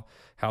how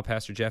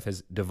Pastor Jeff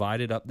has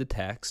divided up the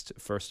text,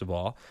 first of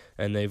all,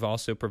 and they've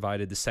also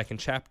provided the second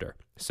chapter,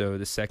 so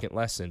the second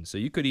lesson. So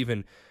you could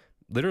even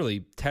literally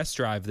test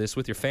drive this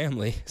with your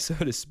family, so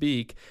to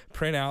speak,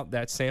 print out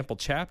that sample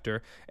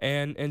chapter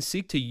and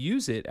seek to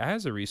use it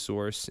as a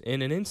resource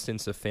in an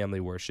instance of family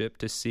worship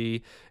to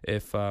see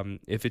if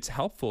it's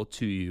helpful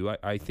to you.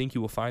 I think you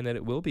will find that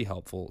it will be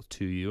helpful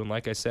to you. And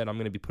like I said, I'm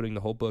going to be putting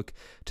the whole book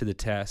to the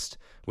test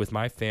with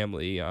my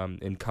family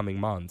in coming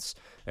months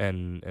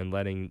and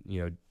letting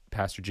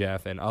Pastor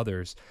Jeff and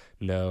others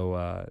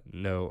know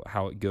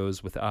how it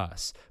goes with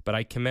us. But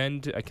I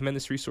commend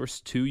this resource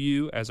to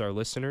you as our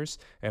listeners,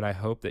 and I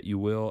hope that you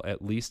will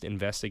at least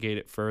investigate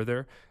it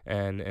further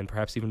and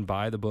perhaps even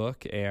buy the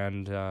book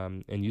and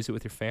use it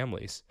with your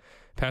families.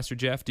 Pastor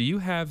Jeff, do you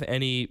have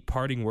any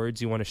parting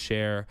words you want to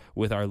share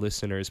with our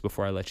listeners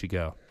before I let you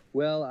go?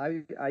 Well,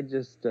 I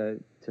just to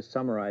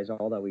summarize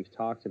all that we've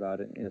talked about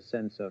in a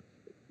sense of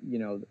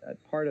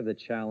part of the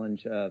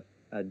challenge of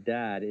a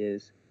dad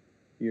is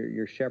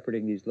you're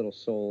shepherding these little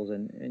souls,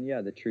 and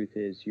yeah, the truth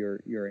is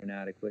you're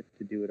inadequate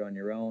to do it on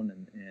your own,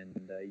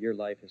 and your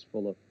life is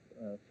full of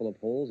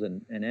holes,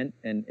 and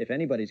if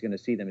anybody's going to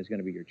see them, it's going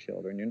to be your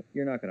children.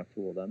 You're not going to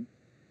fool them.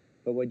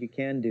 But what you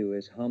can do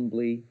is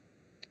humbly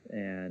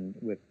and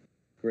with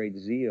great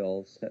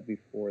zeal set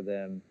before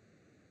them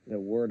the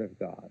Word of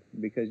God,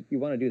 because you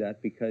want to do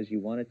that because you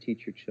want to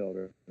teach your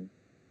children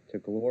to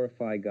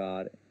glorify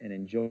God and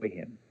enjoy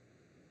Him.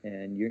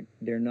 And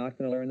they're not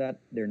going to learn that.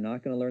 They're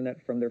not going to learn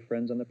that from their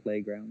friends on the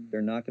playground.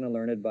 They're not going to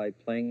learn it by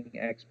playing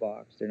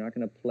Xbox. They're not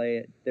going to play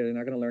it. They're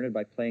not going to learn it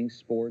by playing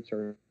sports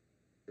or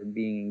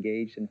being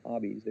engaged in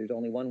hobbies. There's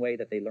only one way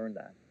that they learn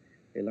that.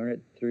 They learn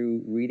it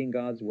through reading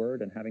God's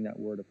Word and having that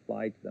Word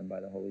applied to them by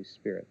the Holy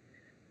Spirit.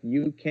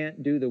 You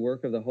can't do the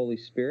work of the Holy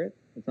Spirit.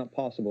 It's not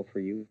possible for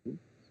you.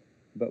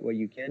 But what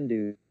you can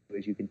do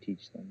is you can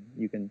teach them.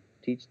 You can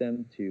teach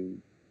them to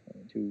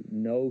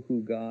know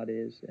who God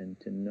is and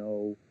to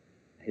know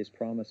His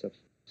promise of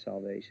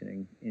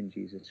salvation in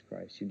Jesus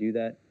Christ. You do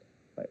that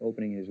by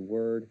opening His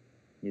Word.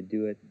 You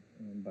do it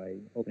by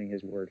opening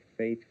His Word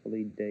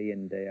faithfully day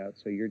in, day out,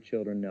 so your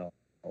children know.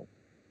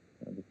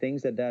 The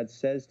things that Dad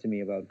says to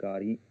me about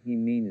God, he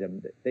means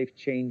them. They've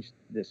changed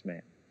this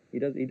man.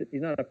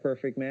 He's not a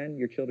perfect man.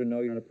 Your children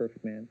know you're not a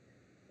perfect man,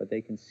 but they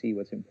can see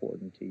what's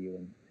important to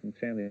you. And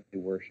family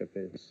worship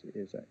is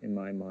in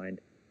my mind,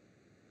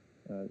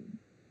 the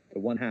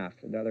one half.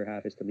 The other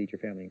half is to lead your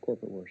family in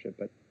corporate worship,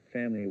 but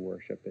family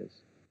worship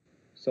is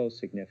so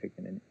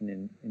significant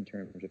in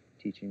terms of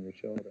teaching your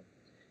children.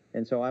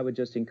 And so I would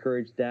just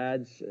encourage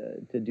dads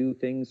to do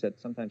things that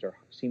sometimes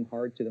seem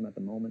hard to them at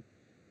the moment,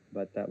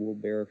 but that will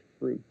bear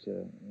fruit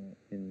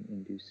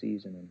in due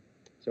season. And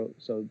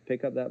so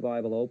pick up that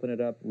Bible, open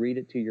it up, read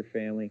it to your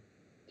family,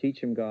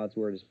 teach them God's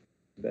Word as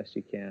best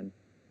you can,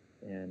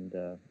 and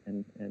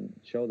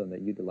show them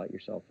that you delight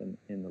yourself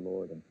in the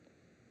Lord. And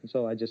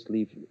so I just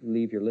leave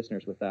your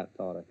listeners with that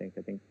thought. I think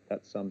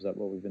that sums up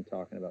what we've been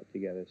talking about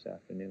together this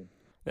afternoon.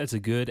 That's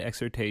a good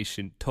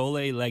exhortation.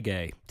 Tolle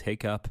lege,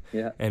 take up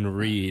and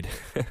read,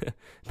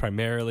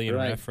 primarily in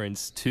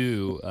reference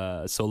to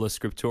sola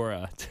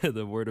scriptura, to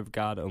the Word of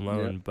God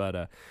alone.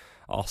 But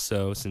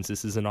also, since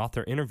this is an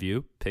author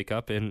interview, pick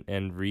up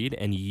and read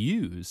and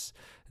use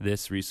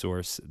this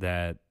resource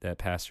that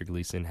Pastor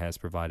Gleason has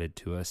provided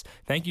to us.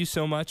 Thank you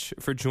so much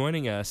for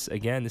joining us.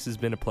 Again, this has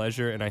been a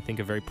pleasure and I think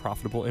a very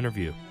profitable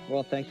interview.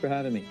 Well, thanks for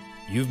having me.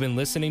 You've been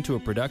listening to a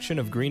production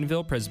of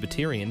Greenville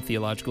Presbyterian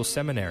Theological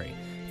Seminary.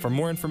 For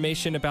more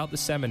information about the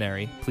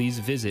seminary, please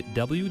visit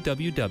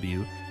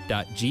www.gpts.edu.